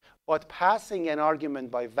initializing. But passing an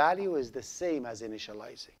argument by value is the same as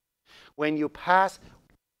initializing. When you pass,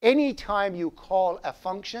 anytime you call a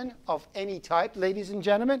function of any type, ladies and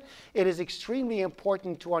gentlemen, it is extremely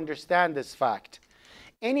important to understand this fact.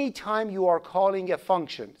 Anytime you are calling a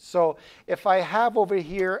function, so if I have over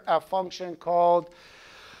here a function called,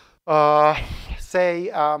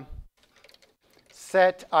 say,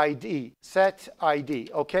 set ID,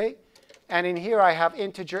 okay? And in here I have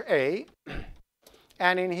integer A.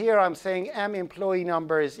 And in here I'm saying M employee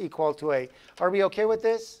number is equal to A. Are we okay with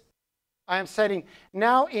this? I am setting.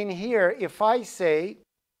 Now in here, if I say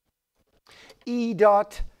E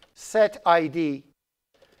dot set ID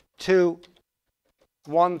to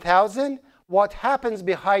 1000, what happens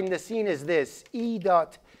behind the scene is this. E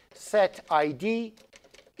dot set ID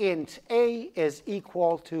int A is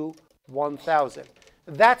equal to 1000.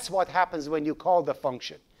 That's what happens when you call the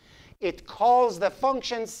function. It calls the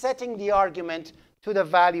function setting the argument to the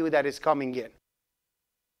value that is coming in.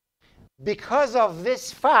 Because of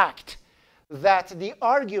this fact that the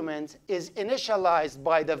argument is initialized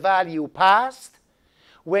by the value passed,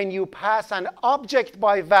 when you pass an object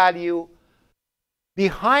by value,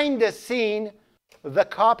 behind the scene, the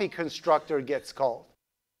copy constructor gets called.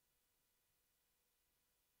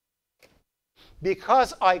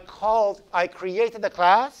 Because I created a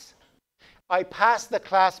class, I passed the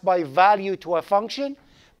class by value to a function.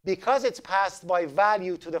 Because it's passed by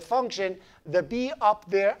value to the function, the B up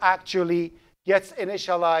there actually gets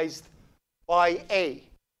initialized by A.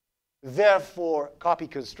 Therefore, copy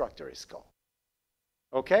constructor is called.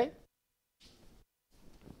 Okay?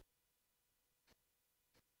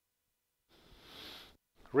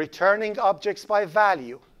 Returning objects by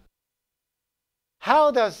value. How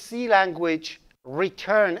does C language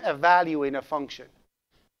return a value in a function?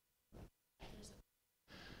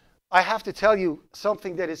 I have to tell you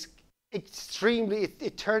something that is extremely,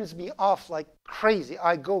 it turns me off like crazy.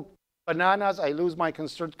 I go bananas, I lose my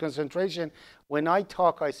concentration. When I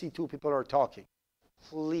talk, I see two people are talking.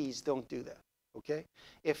 Please don't do that, okay?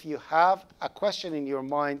 If you have a question in your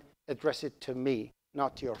mind, address it to me,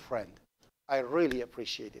 not to your friend. I really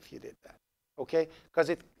appreciate if you did that, okay?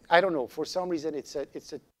 Because I don't know, for some reason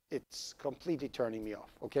it's completely turning me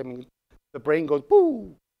off, okay? I mean, the brain goes,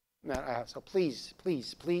 boo! So please,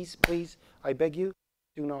 please, please, please, I beg you,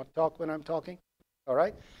 do not talk when I'm talking, all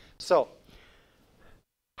right? So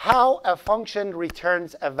how a function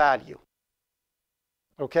returns a value.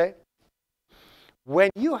 Okay? When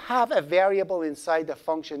you have a variable inside the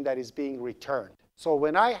function that is being returned, so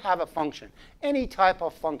when I have a function, any type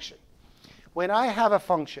of function, when I have a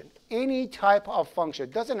function, any type of function,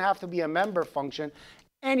 it doesn't have to be a member function,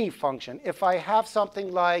 any function. If I have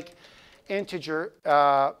something like integer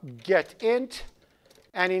get int,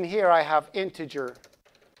 and in here I have integer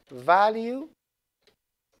value,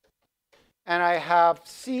 and I have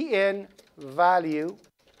cin value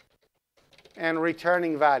and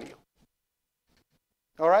returning value.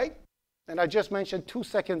 All right? And I just mentioned 2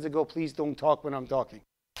 seconds ago, please don't talk when I'm talking.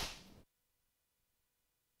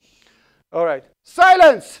 All right.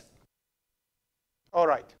 Silence! All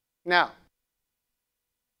right. Now,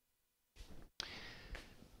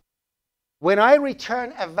 when I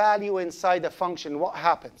return a value inside the function, what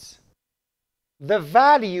happens? The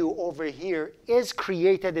value over here is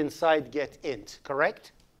created inside getInt,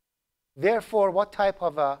 correct? Therefore, what type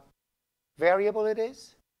of a variable it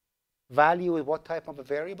is? Value is what type of a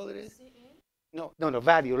variable it is? No,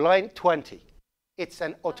 value, line 20. It's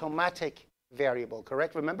an automatic variable,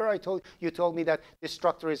 correct? Remember you told me that this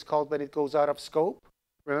structure is called when it goes out of scope?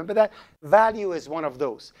 Remember that? Value is one of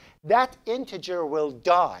those. That integer will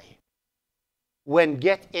die when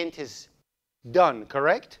getInt is done,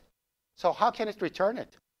 correct? So how can it return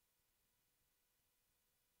it?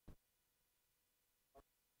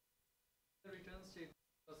 The return state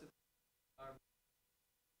because it's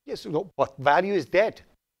Yes, no, but value is dead.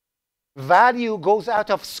 Value goes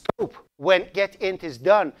out of scope when getInt is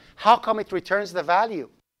done. How come it returns the value?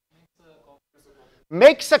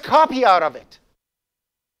 Makes a copy out of it.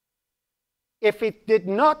 If it did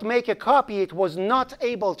not make a copy, it was not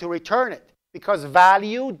able to return it because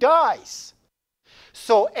value dies.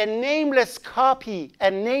 So a nameless copy, a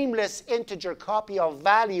nameless integer copy of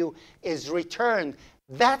value is returned.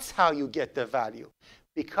 That's how you get the value.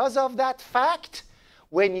 Because of that fact,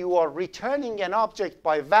 when you are returning an object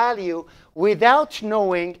by value without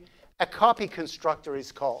knowing, a copy constructor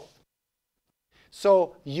is called.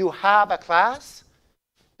 So you have a class,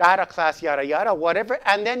 data class, yada, yada, whatever,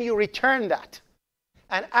 and then you return that.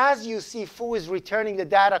 And as you see, foo is returning the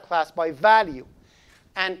data class by value.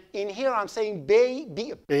 And in here, I'm saying B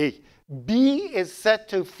is set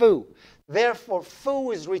to foo. Therefore,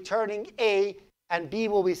 foo is returning A, and B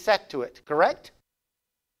will be set to it, correct?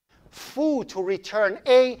 Foo to return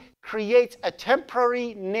A creates a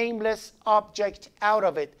temporary nameless object out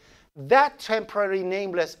of it. That temporary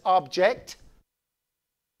nameless object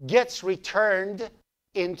gets returned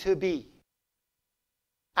into B.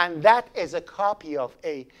 And that is a copy of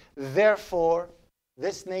A. Therefore,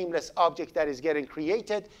 this nameless object that is getting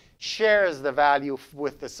created shares the value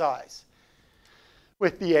with the size,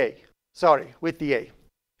 with the A. Sorry, with the A.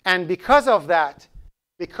 And because of that,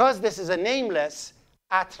 because this is a nameless,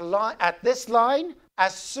 at this line,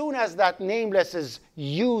 as soon as that nameless's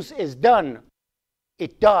use is done,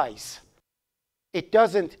 it dies. It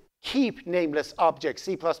doesn't keep nameless objects.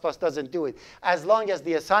 C++ doesn't do it. As long as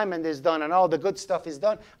the assignment is done and all the good stuff is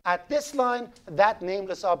done, at this line, that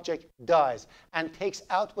nameless object dies and takes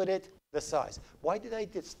out with it the size. Why did I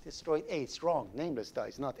destroy A? It's wrong. Nameless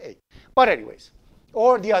dies, not A. But anyways,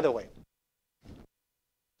 or the other way.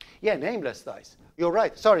 Yeah, nameless dies. You're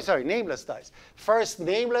right. Sorry, nameless dies. First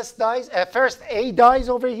nameless dies. First A dies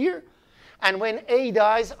over here. And when A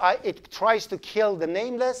dies, it tries to kill the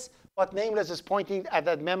nameless. But nameless is pointing at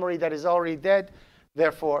that memory that is already dead.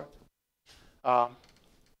 Therefore,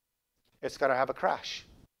 it's going to have a crash.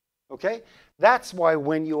 Okay? That's why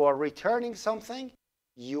when you are returning something,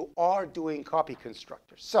 you are doing copy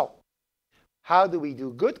constructors. So how do we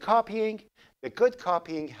do good copying? The good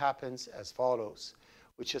copying happens as follows,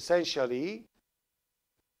 which essentially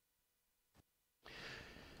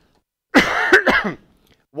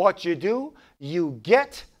what you do, you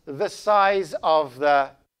get the size of the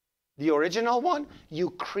original one, you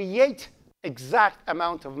create exact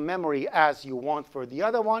amount of memory as you want for the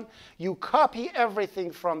other one, you copy everything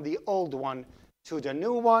from the old one to the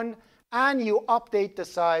new one, and you update the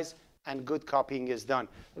size, and good copying is done.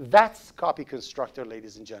 That's copy constructor,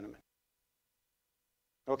 ladies and gentlemen.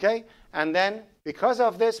 Okay? And then, because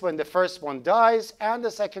of this, when the first one dies and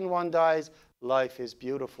the second one dies, life is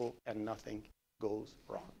beautiful and nothing goes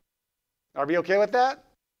wrong. Are we okay with that?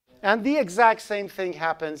 And the exact same thing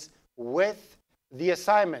happens with the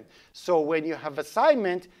assignment. So when you have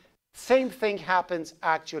assignment, same thing happens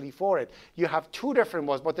actually for it. You have two different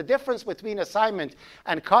ones, but the difference between assignment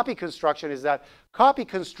and copy construction is that copy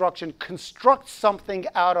construction constructs something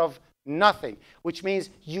out of nothing, which means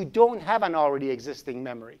you don't have an already existing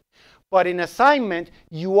memory. But in assignment,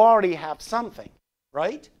 you already have something.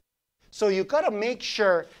 right? So you've got to make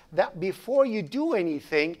sure that before you do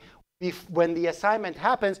anything, when the assignment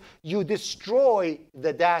happens, you destroy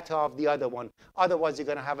the data of the other one. Otherwise, you're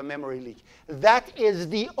going to have a memory leak. That is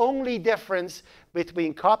the only difference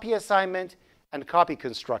between copy assignment and copy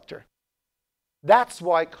constructor. That's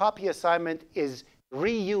why copy assignment is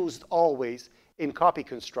reused always in copy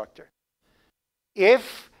constructor.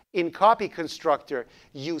 If in copy constructor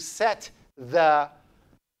you set the,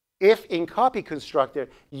 if in copy constructor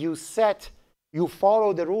you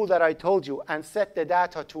follow the rule that I told you and set the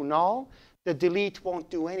data to null, the delete won't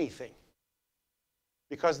do anything.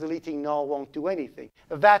 Because deleting null won't do anything.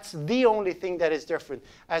 That's the only thing that is different.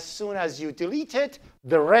 As soon as you delete it,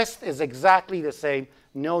 the rest is exactly the same,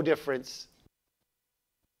 no difference.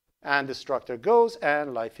 And the structure goes,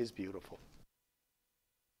 and life is beautiful.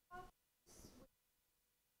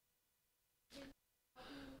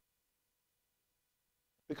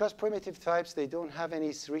 Because primitive types, they don't have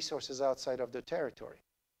any resources outside of their territory.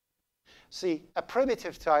 See, a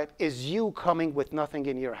primitive type is you coming with nothing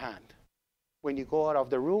in your hand. When you go out of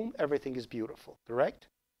the room, everything is beautiful, correct?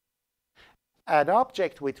 An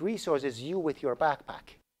object with resources is you with your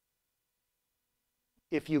backpack.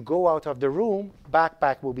 If you go out of the room,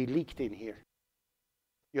 backpack will be leaked in here.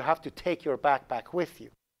 You have to take your backpack with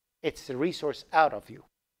you. It's a resource out of you.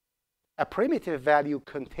 A primitive value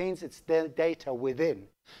contains its data within.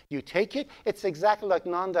 You take it, it's exactly like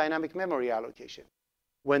non-dynamic memory allocation.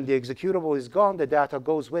 When the executable is gone, the data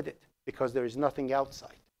goes with it because there is nothing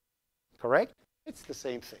outside. Correct? It's the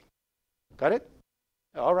same thing. Got it?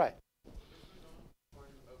 All right.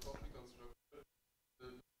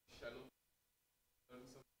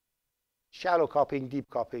 Shallow copying, deep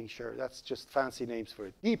copying, sure. That's just fancy names for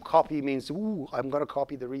it. Deep copy means, ooh, I'm going to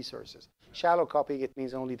copy the resources. Shallow copying, it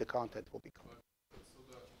means only the content will be copied. So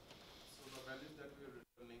the value that we are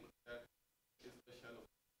returning, that is the shallow.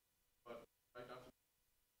 But right after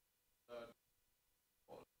the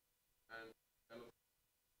default and shallow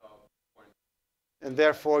point. And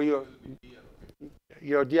therefore, you're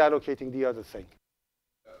deallocating the other thing.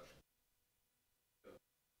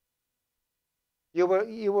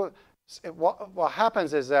 What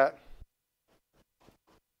happens is that,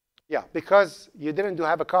 yeah, because you didn't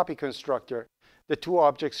have a copy constructor, the two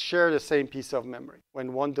objects share the same piece of memory.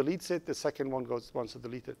 When one deletes it, the second one wants to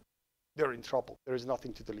delete it. They're in trouble. There is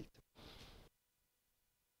nothing to delete.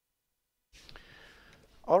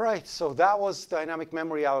 All right, so that was dynamic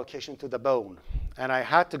memory allocation to the bone. And I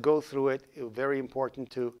had to go through it. It was very important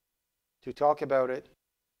to talk about it.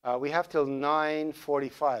 We have till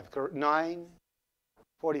 9:45.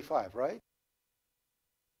 9:45, right?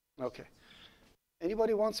 Okay.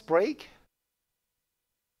 Anybody wants break?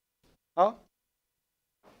 Huh?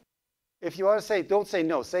 If you want to say, don't say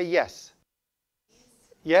no, say yes.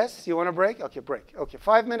 Yes? You want to break? Okay, break. Okay,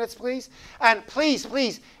 5 minutes, please. And please,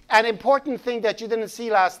 please, an important thing that you didn't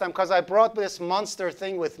see last time, because I brought this monster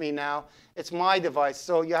thing with me now. It's my device,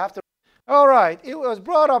 so you have to. All right, it was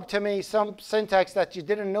brought up to me, some syntax that you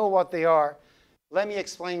didn't know what they are. Let me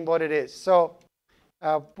explain what it is. So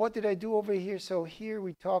what did I do over here? So here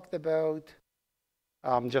we talked about,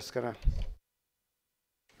 I'm just going to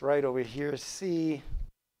write over here, C,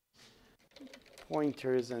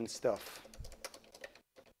 pointers and stuff.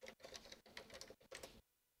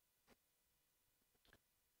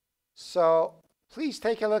 So please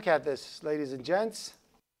take a look at this, ladies and gents.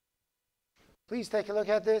 Please take a look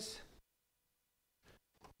at this.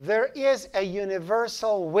 There is a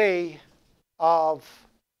universal way of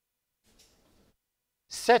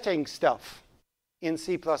setting stuff in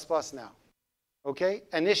C++ now. Okay?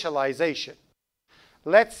 Initialization.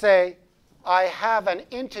 Let's say I have an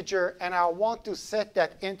integer and I want to set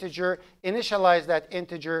that integer, initialize that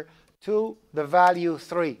integer to the value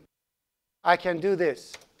 3. I can do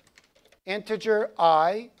this. Integer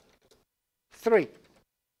I, 3.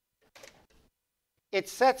 It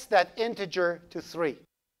sets that integer to 3.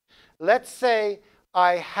 Let's say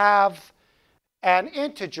I have an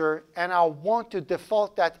integer and I want to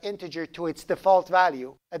default that integer to its default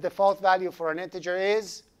value. A default value for an integer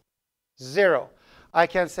is 0. I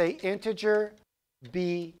can say integer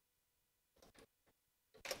b.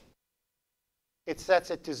 It sets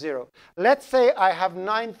it to 0. Let's say I have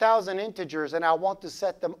 9,000 integers and I want to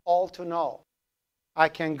set them all to null. I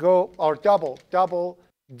can go, or double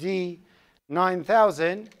d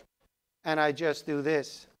 9,000, and I just do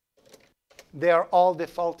this. They are all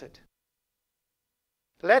defaulted.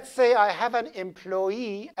 Let's say I have an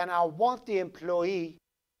employee and I want the employee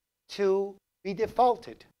to be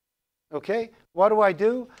defaulted. Okay? What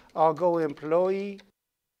do? I'll go employee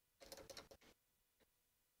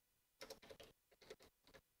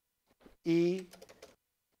E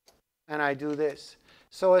and I do this.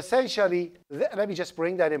 So essentially, let me just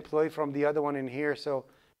bring that employee from the other one in here so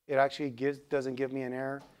it actually doesn't give me an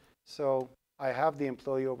error. So I have the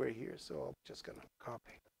employee over here, so I'm just going to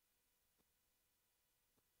copy.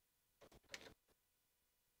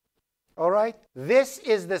 All right, this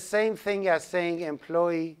is the same thing as saying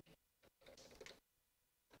employee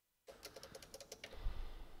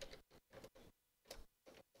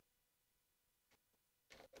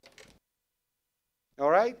all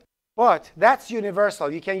right, but that's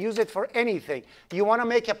universal. You can use it for anything. You want to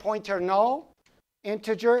make a pointer null,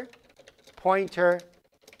 integer, pointer,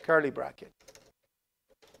 curly bracket.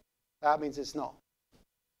 That means it's null.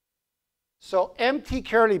 So empty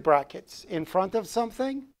curly brackets in front of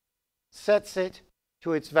something sets it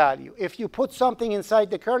to its value. If you put something inside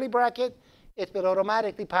the curly bracket, it will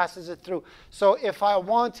automatically passes it through. So if I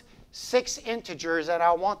want 6 integers and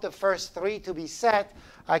I want the first 3 to be set,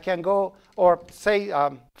 I can go, or say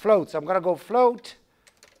floats. I'm going to go float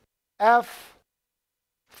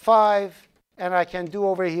f5, and I can do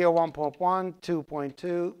over here 1.1,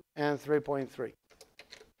 2.2, and 3.3.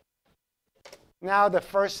 Now the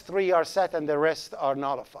first 3 are set and the rest are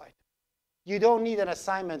nullified. You don't need an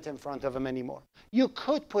assignment in front of them anymore. You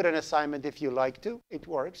could put an assignment if you like to. It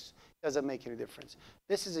works. Doesn't make any difference.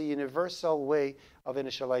 This is a universal way of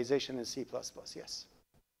initialization in C++. Yes?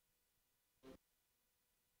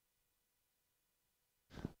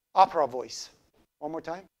 Opera voice. One more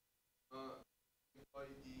time.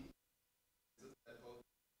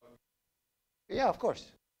 Yeah, of course.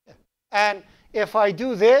 Yeah. And if I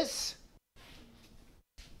do this,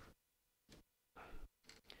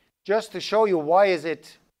 just to show you why is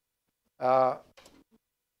it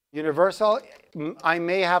universal, I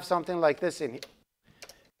may have something like this in here.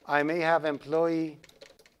 I may have employee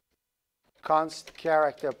const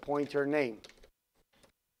character pointer name.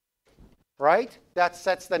 Right? That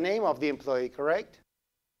sets the name of the employee, correct?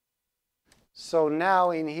 So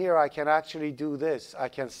now in here I can actually do this. I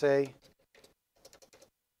can say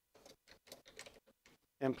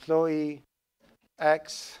employee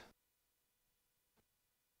X.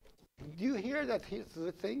 Do you hear that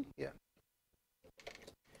the thing? Yeah.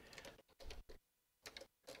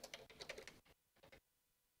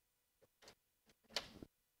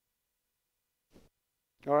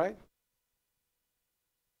 All right?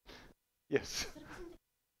 Yes.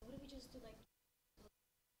 What if we just do like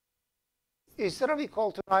Instead of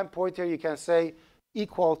equal to null pointer, you can say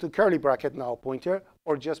equal to curly bracket null pointer,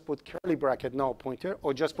 or just put curly bracket null pointer,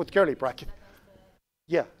 or just put curly bracket.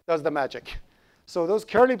 Yeah, that's the magic. So those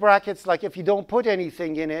curly brackets, like if you don't put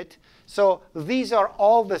anything in it, so these are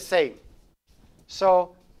all the same.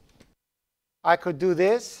 So I could do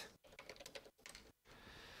this.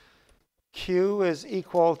 Q is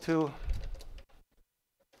equal to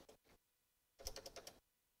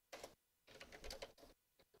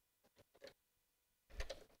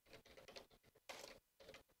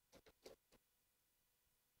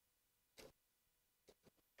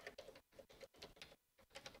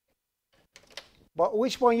but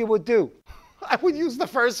which one you would do? I would use the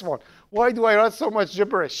first one. Why do I write so much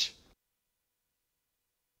gibberish?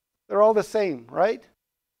 They're all the same, right?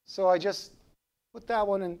 So I just put that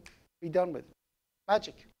one and be done with it.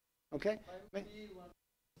 Magic. Okay? I would be one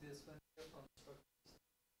to use this one for constructors.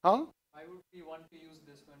 Huh? I would be one to use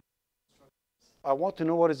this one for constructors. I want to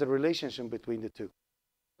know what is the relationship between the two.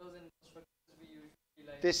 Because in constructors we usually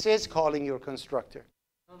like. This is calling your constructor.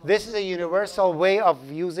 No, no, This is a universal way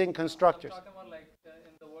of using constructors. I'm talking about like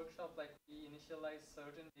in the workshop, like we initialize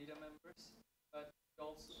certain data members, but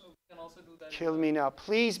we can also do that. Kill me now.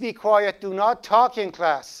 Please be quiet. Do not talk in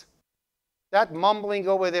class. That mumbling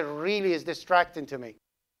over there really is distracting to me.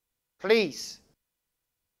 Please.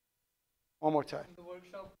 One more time. In the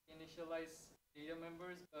workshop, we initialize data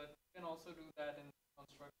members, but you can also do that in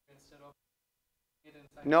constructor instead of it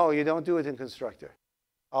inside. No, you don't do it in constructor.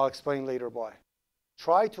 I'll explain later why.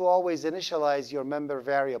 Try to always initialize your member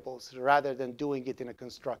variables rather than doing it in a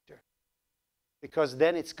constructor. Because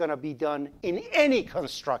then it's going to be done in any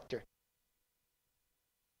constructor.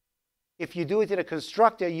 If you do it in a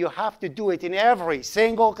constructor, you have to do it in every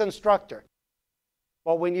single constructor.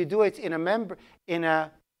 But when you do it in a member, in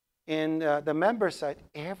the member side,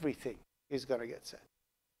 everything is going to get set.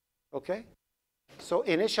 Okay? So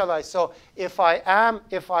initialize. So if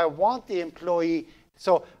I want the employee,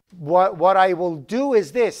 so what I will do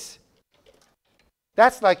is this.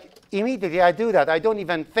 That's like immediately I do that. I don't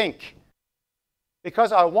even think.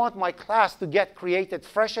 Because I want my class to get created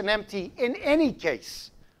fresh and empty in any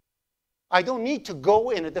case. I don't need to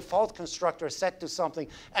go in a default constructor set to something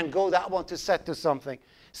and go that one to set to something.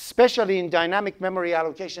 Especially in dynamic memory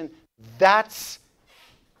allocation, that's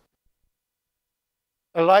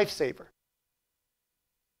a lifesaver.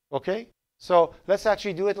 Okay? So let's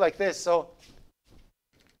actually do it like this. So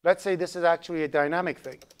let's say this is actually a dynamic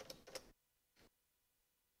thing.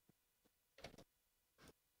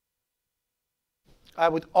 I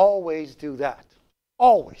would always do that.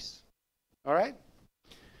 Always. All right?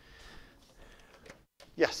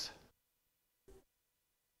 Yes.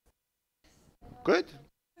 Good.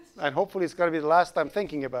 And hopefully it's going to be the last time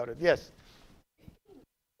thinking about it. Yes.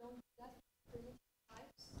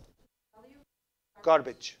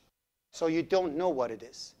 Garbage. So you don't know what it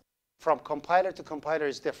is. From compiler to compiler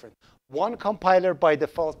is different. One compiler by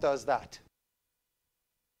default does that.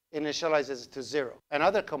 Initializes it to 0.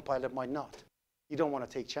 Another compiler might not. You don't want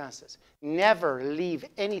to take chances. Never leave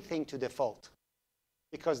anything to default,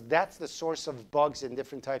 because that's the source of bugs in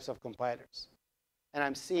different types of compilers. And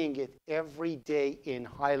I'm seeing it every day in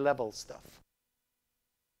high-level stuff.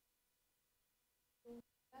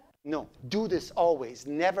 No, do this always.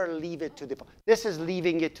 Never leave it to default. This is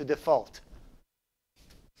leaving it to default.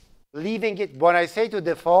 Leaving it, when I say to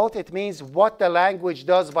default, it means what the language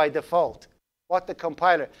does by default, what the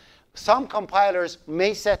compiler. Some compilers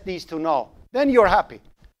may set these to null. Then you're happy.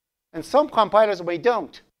 And some compilers may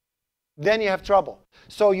don't. Then you have trouble.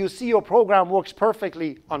 So you see your program works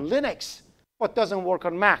perfectly on Linux, but doesn't work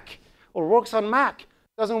on Mac. Or works on Mac,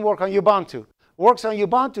 doesn't work on Ubuntu. Works on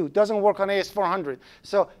Ubuntu, doesn't work on AS400.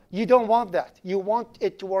 So you don't want that. You want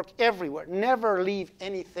it to work everywhere. Never leave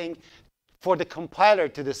anything for the compiler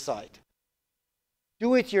to decide.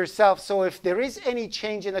 Do it yourself. So if there is any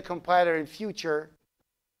change in the compiler in future,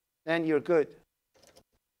 then you're good.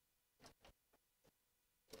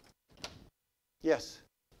 Yes.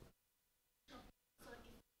 So if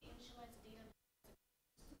you initialize the data,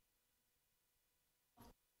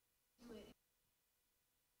 do it.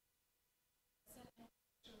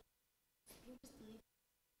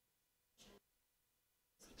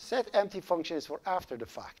 Set empty function is for after the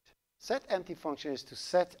fact. Set empty function is to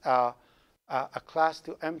set a class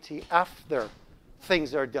to empty after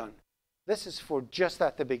things are done. This is for just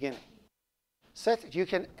at the beginning. You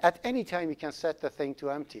can, at any time, you can set the thing to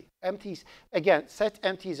empty. Empties, again, set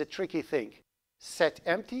empty is a tricky thing. Set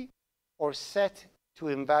empty or set to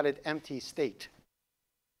invalid empty state.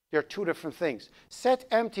 They're two different things. Set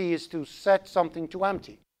empty is to set something to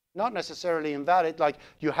empty, not necessarily invalid. Like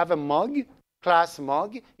you have a mug, class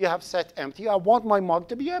mug, you have set empty. I want my mug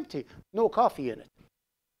to be empty, no coffee in it.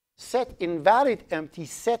 Set invalid empty,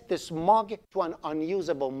 set this mug to an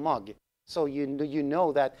unusable mug. So you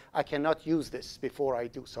know that I cannot use this before I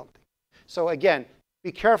do something. So again,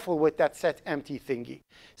 be careful with that set empty thingy.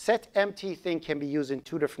 Set empty thing can be used in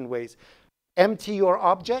two different ways. Empty your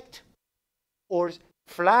object or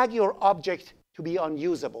flag your object to be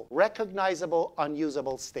unusable, recognizable,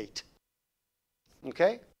 unusable state.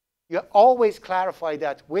 Okay? You always clarify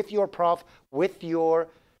that with your prof, with your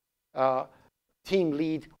team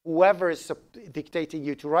lead, whoever is dictating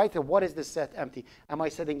you to write, what is the set empty? Am I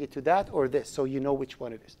setting it to that or this? So you know which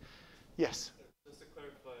one it is. Yes? Just to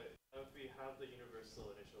clarify, if we have the universal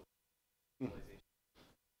initialization,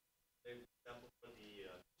 example for the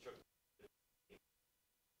constructor,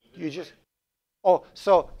 You just, oh,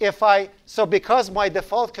 so because my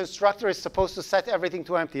default constructor is supposed to set everything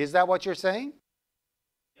to empty, is that what you're saying?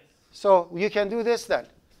 Yes. So you can do this then.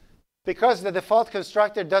 Because the default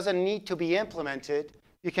constructor doesn't need to be implemented,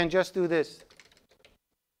 you can just do this.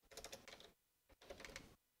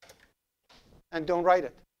 And don't write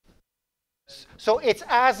it. So it's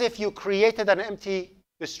as if you created an empty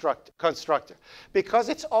constructor. Because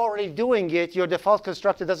it's already doing it, your default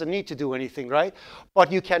constructor doesn't need to do anything, right?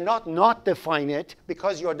 But you cannot not define it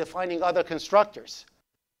because you're defining other constructors.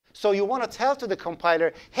 So you want to tell to the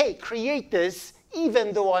compiler, hey, create this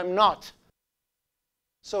even though I'm not.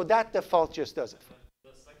 So that default just does it.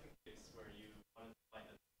 The second case where you want to find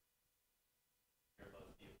it,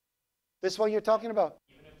 This one you're talking about?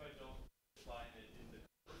 even if I don't define it in the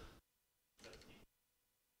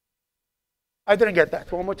I didn't get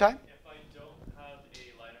that. One more time. if I don't have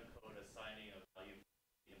a line of code assigning a value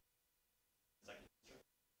to the second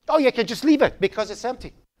constructor. Oh, you can just leave it because it's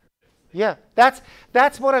empty. Yeah,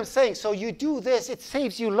 that's what I'm saying. So you do this, it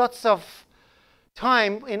saves you lots of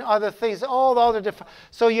time in other things, all the other different.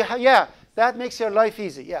 So yeah, that makes your life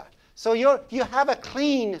easy. Yeah. So you have a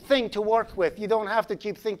clean thing to work with. You don't have to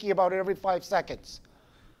keep thinking about it every 5 seconds.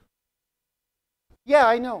 Yeah,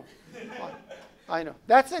 I know. I know.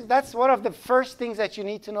 That's it. That's one of the first things that you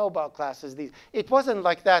need to know about classes. It wasn't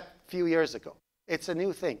like that a few years ago. It's a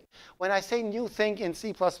new thing. When I say new thing in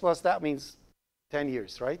C++, that means 10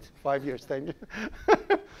 years, right? 5 years, 10 years.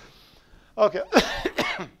 Okay.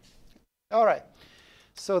 All right.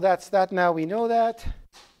 So that's that. Now we know that.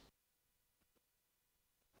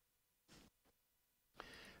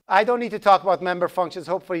 I don't need to talk about member functions.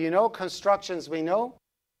 Hopefully you know. Constructions we know.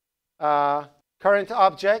 Current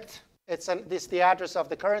object. This is the address of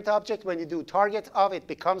the current object. When you do target of, it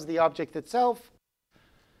becomes the object itself.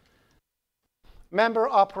 Member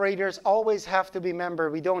operators always have to be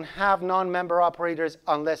member. We don't have non-member operators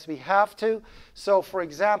unless we have to. So for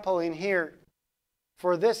example, in here,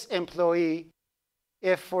 for this employee,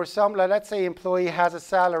 if for some, let's say employee has a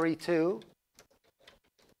salary too.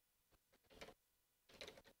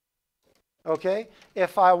 Okay,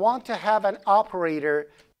 if I want to have an operator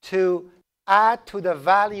to add to the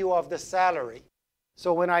value of the salary,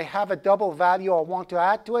 so when I have a double value I want to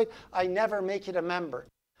add to it, I never make it a member.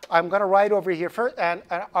 I'm going to write over here first, and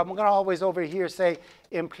I'm going to always over here say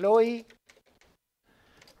employee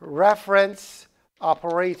reference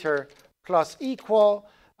operator plus equal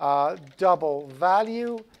double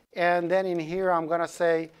value, and then in here I'm going to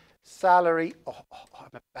say salary. I'm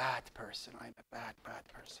a bad person. I'm a bad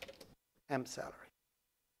person. M salary.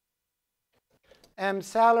 M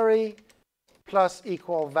salary plus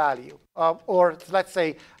equal value. Or let's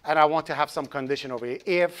say, and I want to have some condition over here,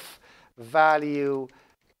 if value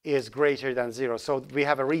is greater than 0. So we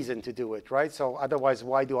have a reason to do it, right? So otherwise,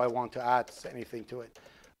 why do I want to add anything to it?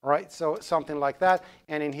 Right? So something like that.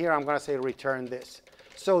 And in here, I'm going to say return this.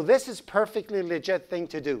 So this is perfectly legit thing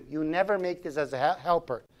to do. You never make this as a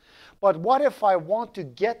helper. But what if I want to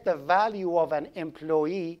get the value of an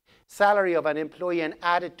employee, salary of an employee, and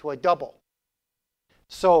add it to a double?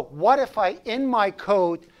 So what if in my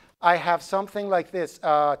code, I have something like this.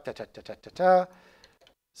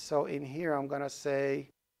 So in here, I'm going to say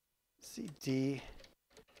CD.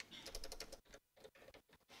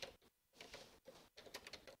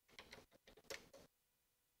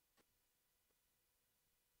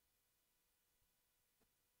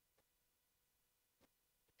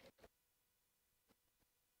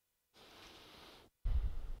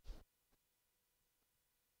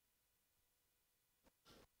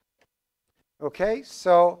 Okay,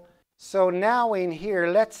 so now in here,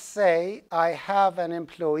 let's say I have an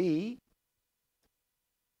employee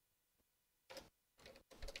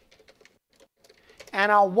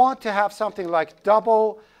and I want to have something like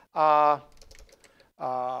double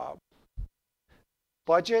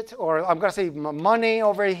budget, or I'm going to say money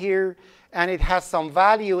over here, and it has some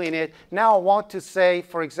value in it. Now I want to say,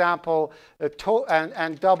 for example,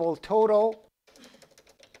 and double total.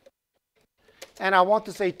 And I want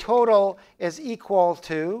to say total is equal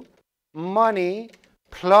to money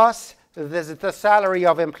plus the salary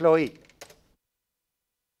of employee.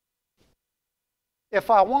 If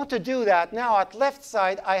I want to do that, now at left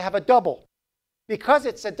side, I have a double. Because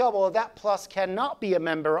it's a double, that plus cannot be a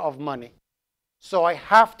member of money. So I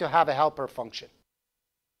have to have a helper function.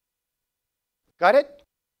 Got it?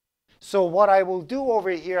 So what I will do over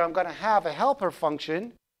here, I'm going to have a helper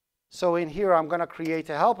function. So in here, I'm going to create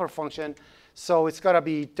a helper function. So it's going to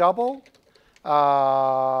be double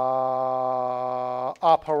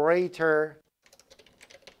operator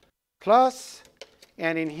plus,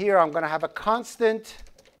 and in here I'm going to have a constant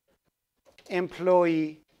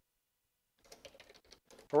employee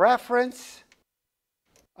reference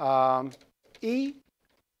E,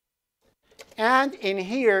 and in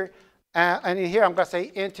here I'm going to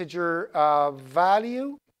say integer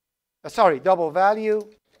value, double value,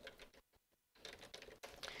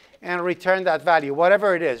 and return that value,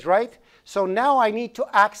 whatever it is, right? So now I need to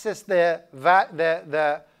access the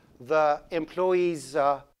employee's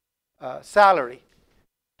salary.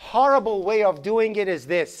 Horrible way of doing it is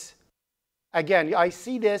this. Again, I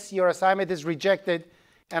see this, your assignment is rejected,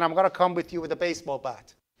 and I'm going to come with you with a baseball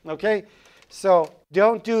bat. Okay? So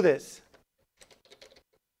don't do this.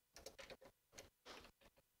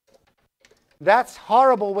 That's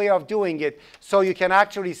horrible way of doing it. So you can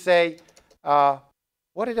actually say,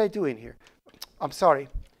 what did I do in here? I'm sorry.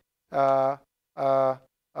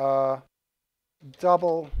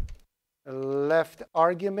 Double left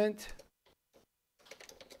argument.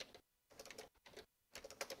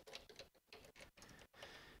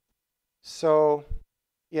 So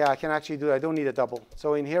yeah, I can actually do that. I don't need a double.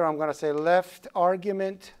 So in here, I'm going to say left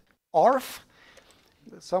argument arf.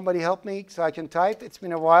 Somebody help me so I can type. It's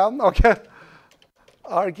been a while. Okay.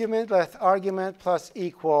 Left argument plus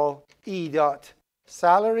equal E dot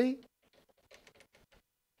salary.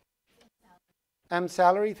 M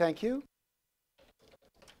salary, thank you.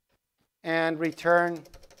 And return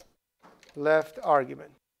left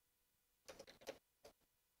argument.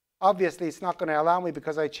 Obviously, it's not going to allow me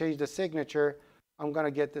because I changed the signature. I'm going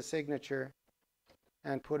to get the signature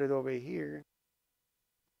and put it over here.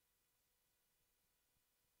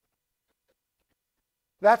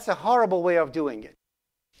 That's a horrible way of doing it.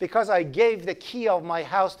 because I gave the key of my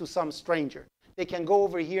house to some stranger. They can go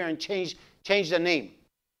over here and change the name.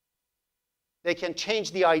 They can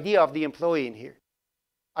change the idea of the employee in here.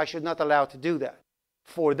 I should not allow to do that.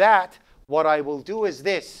 For that, what I will do is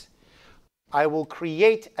this. I will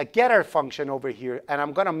create a getter function over here, and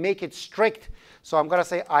I'm going to make it strict. So I'm going to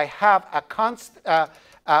say I have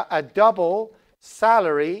a double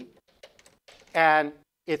salary, and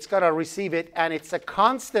it's going to receive it, and it's a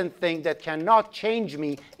constant thing that cannot change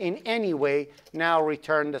me in any way. Now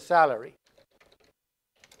return the salary.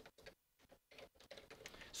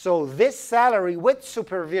 So this salary with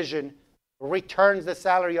supervision returns the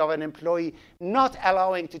salary of an employee, not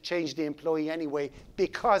allowing to change the employee anyway,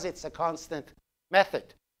 because it's a constant method.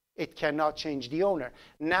 It cannot change the owner.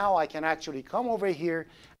 Now I can actually come over here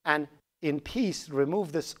and in peace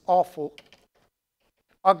remove this awful,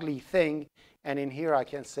 ugly thing, and in here I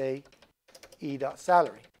can say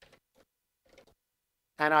e.salary.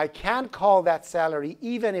 And I can call that salary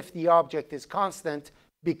even if the object is constant,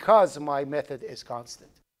 because my method is constant.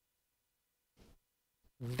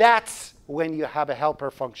 That's when you have a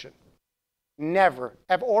helper function. Never.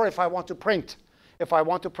 Or if I want to print. If I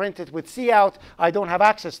want to print it with cout, I don't have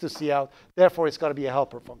access to cout. Therefore, it's got to be a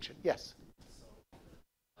helper function. Yes?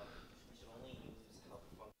 So we should only use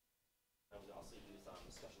helper function. And we also use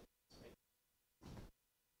special case, right?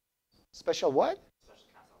 Special what? Special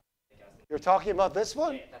case. You're talking about this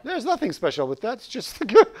one? Yeah, There's nothing special with that. It's just,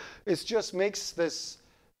 it just makes this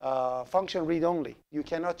function read-only. You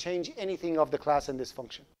cannot change anything of the class in this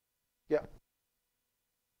function. Yeah.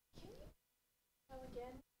 Can you tell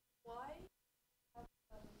again why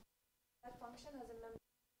that function has a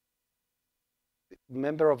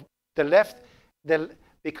Member of the left,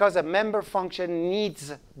 because a member function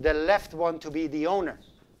needs the left one to be the owner.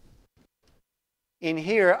 In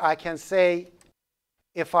here, I can say,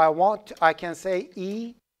 if I want, I can say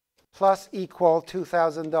E plus equal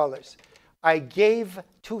 $2,000. I gave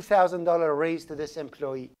 $2,000 raise to this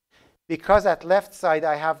employee. Because at left side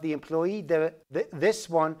I have the employee, this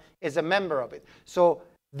one is a member of it. So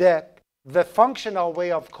the functional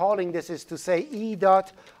way of calling this is to say E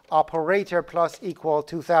dot operator plus equal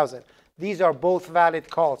 2,000. These are both valid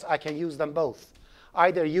calls. I can use them both.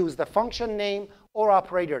 Either use the function name or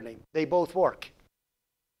operator name. They both work.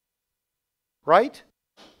 Right?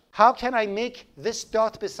 How can I make this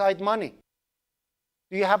dot beside money?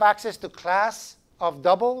 Do you have access to class of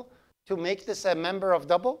double to make this a member of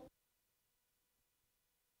double?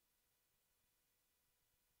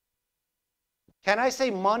 Can I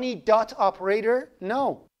say money dot operator?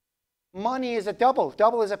 No. Money is a double.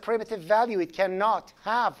 Double is a primitive value. It cannot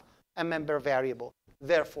have a member variable.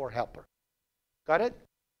 Therefore, helper. Got it?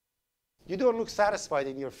 You don't look satisfied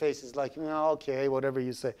in your face. It's like, oh, okay, whatever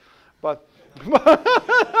you say. But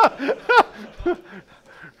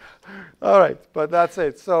all right, but that's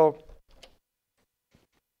it. So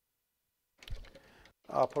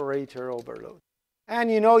operator overload.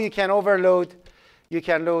 And you know you can overload. You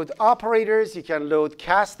can load operators. You can load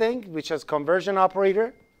casting, which is conversion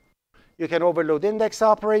operator. You can overload index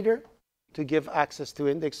operator to give access to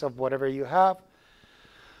index of whatever you have.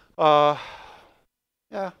 Yeah,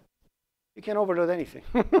 you can overload anything.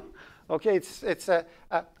 Okay,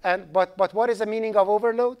 but what is the meaning of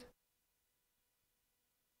overload?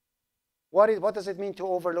 What does it mean to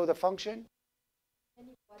overload a function?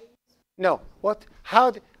 No.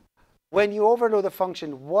 When you overload a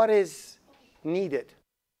function, what is needed?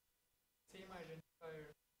 Same identifier.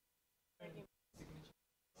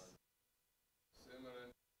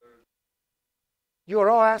 You are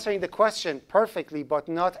all answering the question perfectly, but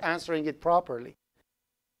not answering it properly.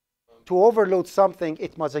 To overload something,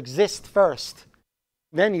 it must exist first.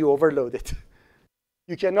 Then you overload it.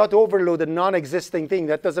 You cannot overload a non-existing thing.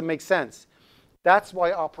 That doesn't make sense. That's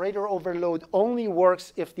why operator overload only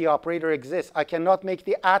works if the operator exists. I cannot make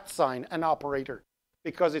the @ sign an operator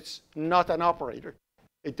because it's not an operator.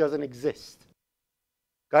 It doesn't exist.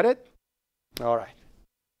 Got it? All right.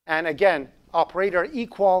 And again, operator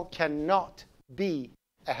equal cannot be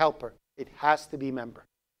a helper. It has to be member.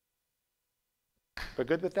 We're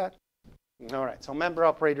good with that? All right. So member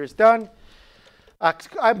operator is done.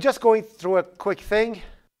 I'm just going through a quick thing.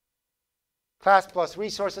 Class plus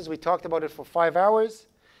resources, we talked about it for 5 hours.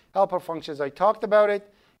 Helper functions, I talked about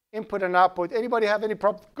it. Input and output. Anybody have any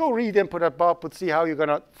problem? Go read input and output, see how you're going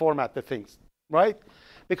to format the things, right?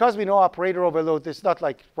 Because we know operator overload, it's not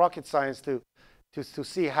like rocket science to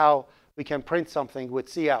see how we can print something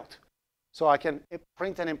with cout. So I can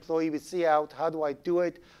print an employee with cout. How do I do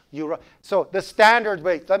it? So the standard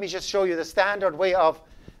way, let me just show you the standard way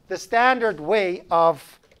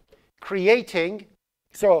of creating.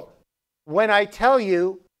 So when I tell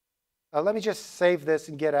you let me just save this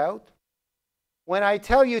and get out. When I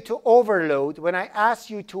tell you to overload, when I ask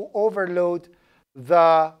you to overload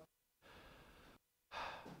the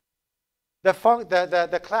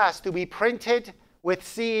class to be printed with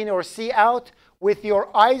C in or C out, with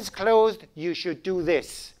your eyes closed, you should do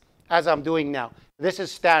this, as I'm doing now. This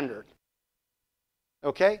is standard.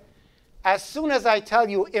 Okay? As soon as I tell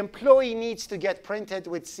you employee needs to get printed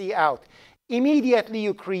with C out, immediately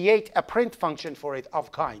you create a print function for it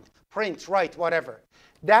of kind. Print, write, whatever.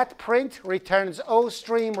 That print returns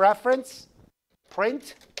OStream reference,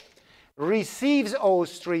 print, receives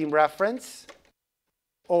OStream reference,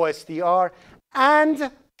 OSTR,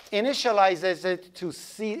 and initializes it to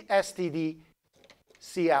std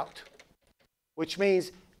cout, which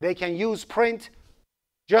means they can use print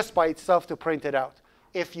just by itself to print it out.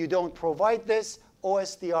 If you don't provide this,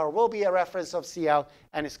 OSTR will be a reference of cout,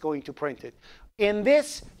 and it's going to print it. In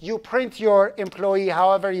this, you print your employee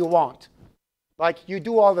however you want. Like you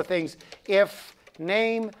do all the things. If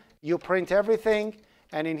name, you print everything.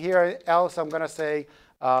 And in here else, I'm going to say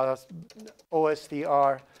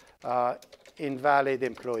OSTR invalid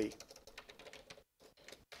employee.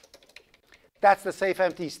 That's the safe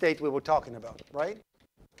empty state we were talking about, right?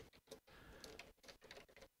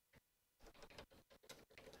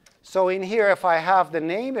 So in here, if I have the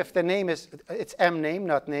name, if the name is, it's mname,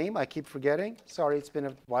 not name. I keep forgetting. Sorry, it's been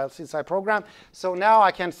a while since I programmed. So now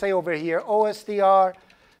I can say over here, OSTR,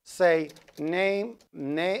 say name,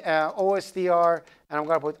 OSTR, and I'm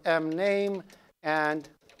going to put mname. And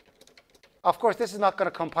of course, this is not going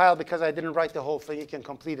to compile because I didn't write the whole thing. You can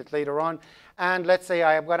complete it later on. And let's say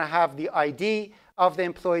I am going to have the ID of the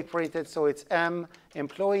employee printed. So it's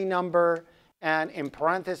employee number. And in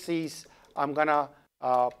parentheses, I'm going to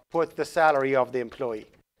put the salary of the employee.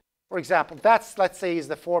 For example, that's, let's say, is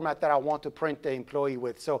the format that I want to print the employee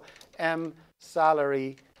with. So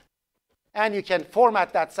salary. And you can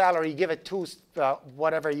format that salary, give it to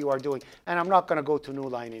whatever you are doing. And I'm not going to go to new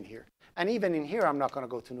line in here. And even in here, I'm not going to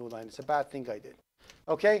go to new line. It's a bad thing I did.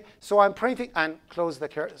 OK, so I'm printing and close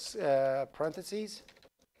the parentheses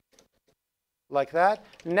like that.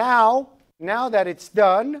 Now that it's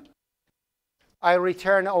done, I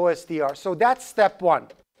return OSTR. So that's step one.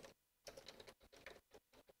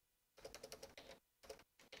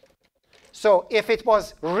 So if it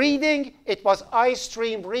was reading, it was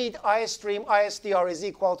iStream, read iStream, ISTR is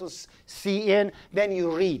equal to CIN, then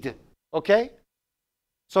you read. OK?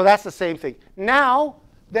 So that's the same thing. Now,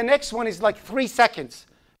 the next one is like 3 seconds.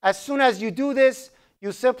 As soon as you do this,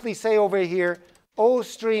 you simply say over here,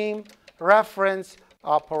 OStream reference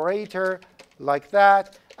operator, like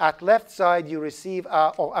that. At left side, you receive,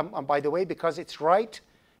 by the way, because it's right,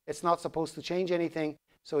 it's not supposed to change anything,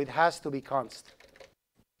 so it has to be const.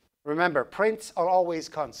 Remember, prints are always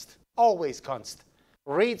const. Always const.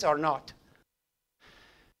 Reads are not.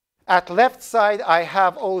 At left side, I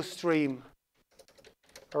have OStream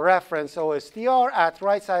reference OSTR. At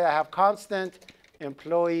right side, I have constant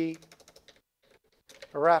employee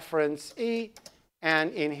reference E.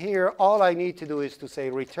 And in here, all I need to do is to say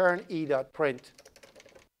return e.print.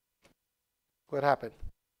 What happened?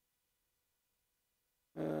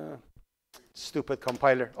 Stupid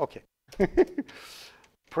compiler. OK.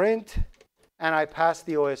 Print, and I pass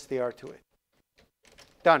the OSTR to it.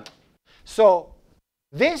 Done. So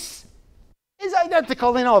this is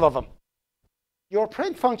identical in all of them. Your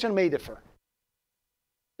print function may differ.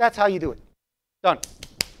 That's how you do it. Done.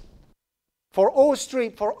 For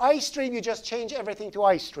iStream, you just change everything to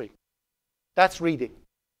iStream. That's reading.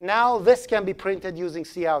 Now this can be printed using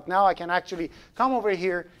cout. Now I can actually come over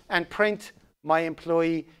here and print my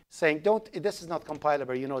employee saying, this is not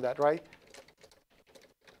compilable. You know that, right?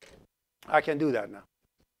 I can do that now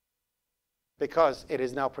because it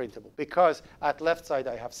is now printable. Because at left side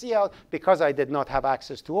I have cout. Because I did not have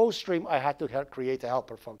access to OStream, I had to create a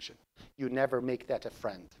helper function. You never make that a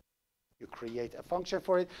friend. You create a function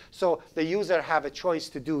for it. So the user have a choice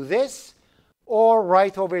to do this or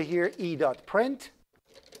write over here e.print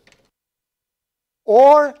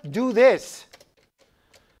or do this.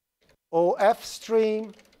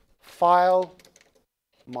 OFstream file,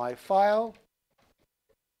 my file.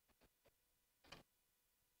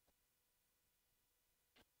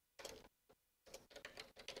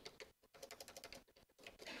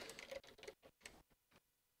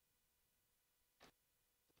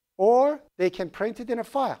 Or they can print it in a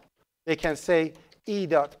file. They can say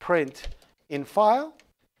e.print in file,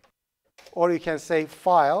 or you can say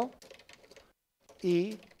file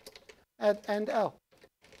e and L.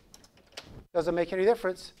 Doesn't make any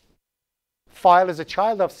difference. File is a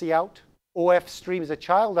child of cout. OF stream is a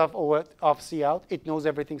child of Cout. It knows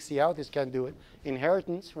everything Cout. It can do it.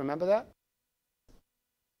 Inheritance, remember that?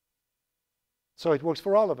 So it works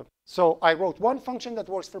for all of them. So I wrote one function that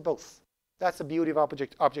works for both. That's the beauty of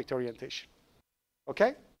object orientation.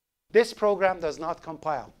 Okay? This program does not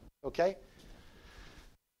compile. Okay?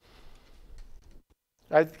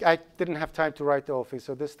 I didn't have time to write the whole thing,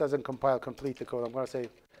 so this doesn't compile complete the code. I'm going to say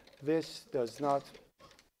this does not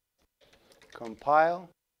compile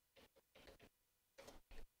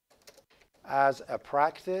as a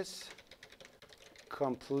practice.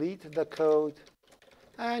 Complete the code,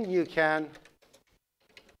 and you can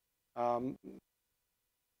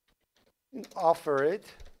offer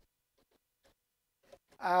it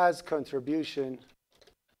as contribution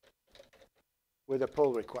with a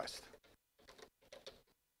pull request.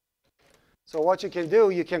 So what you can do,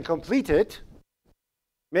 you can complete it,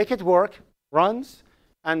 make it work, runs,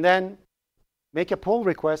 and then make a pull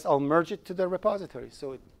request. I'll merge it to the repository,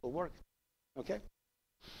 so it will work. Okay?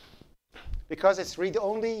 Because it's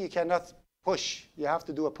read-only, you cannot push. You have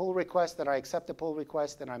to do a pull request, and I accept the pull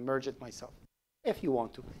request, and I merge it myself. If you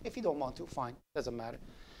want to. If you don't want to, fine. Doesn't matter.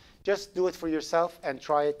 Just do it for yourself and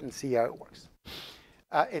try it and see how it works.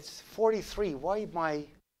 It's 43. Why my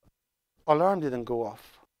alarm didn't go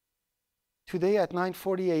off? Today at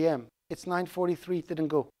 9:40 a.m. It's 9:43. It didn't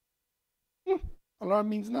go. Alarm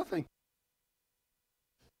means nothing.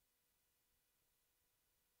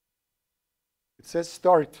 It says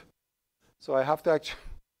start. So I have to actually...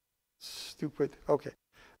 Stupid. OK.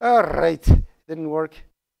 All right. Didn't work.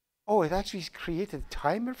 Oh, it actually created a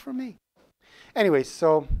timer for me. Anyway,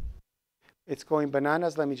 so it's going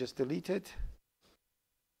bananas. Let me just delete it.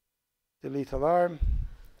 Delete alarm.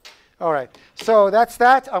 All right. So that's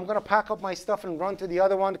that. I'm going to pack up my stuff and run to the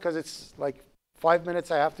other one because it's like 5 minutes.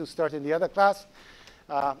 I have to start in the other class.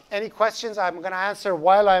 Any questions I'm going to answer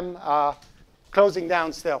while I'm closing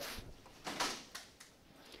down stuff.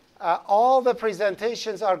 All the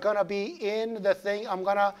presentations are going to be in the thing. I'm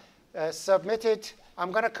going to submit it.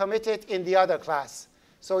 I'm going to commit it in the other class.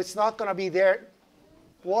 So it's not going to be there.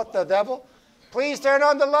 What the devil? Please turn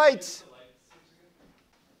on the lights.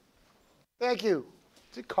 Thank you.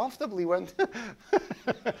 Sit comfortably when.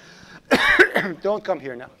 Don't come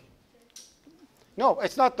here now. No,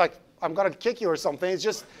 it's not like I'm going to kick you or something. It's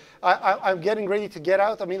just I'm getting ready to get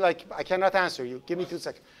out. I mean, like, I cannot answer you. Give me 2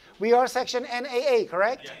 seconds. We are section NAA,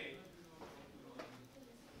 correct? Yeah.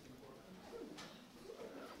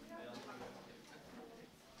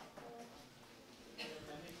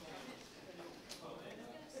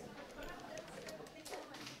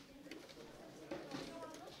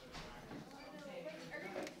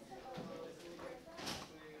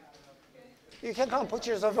 You can come put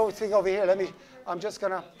yourself thing over here. I'm just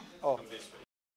going to, oh.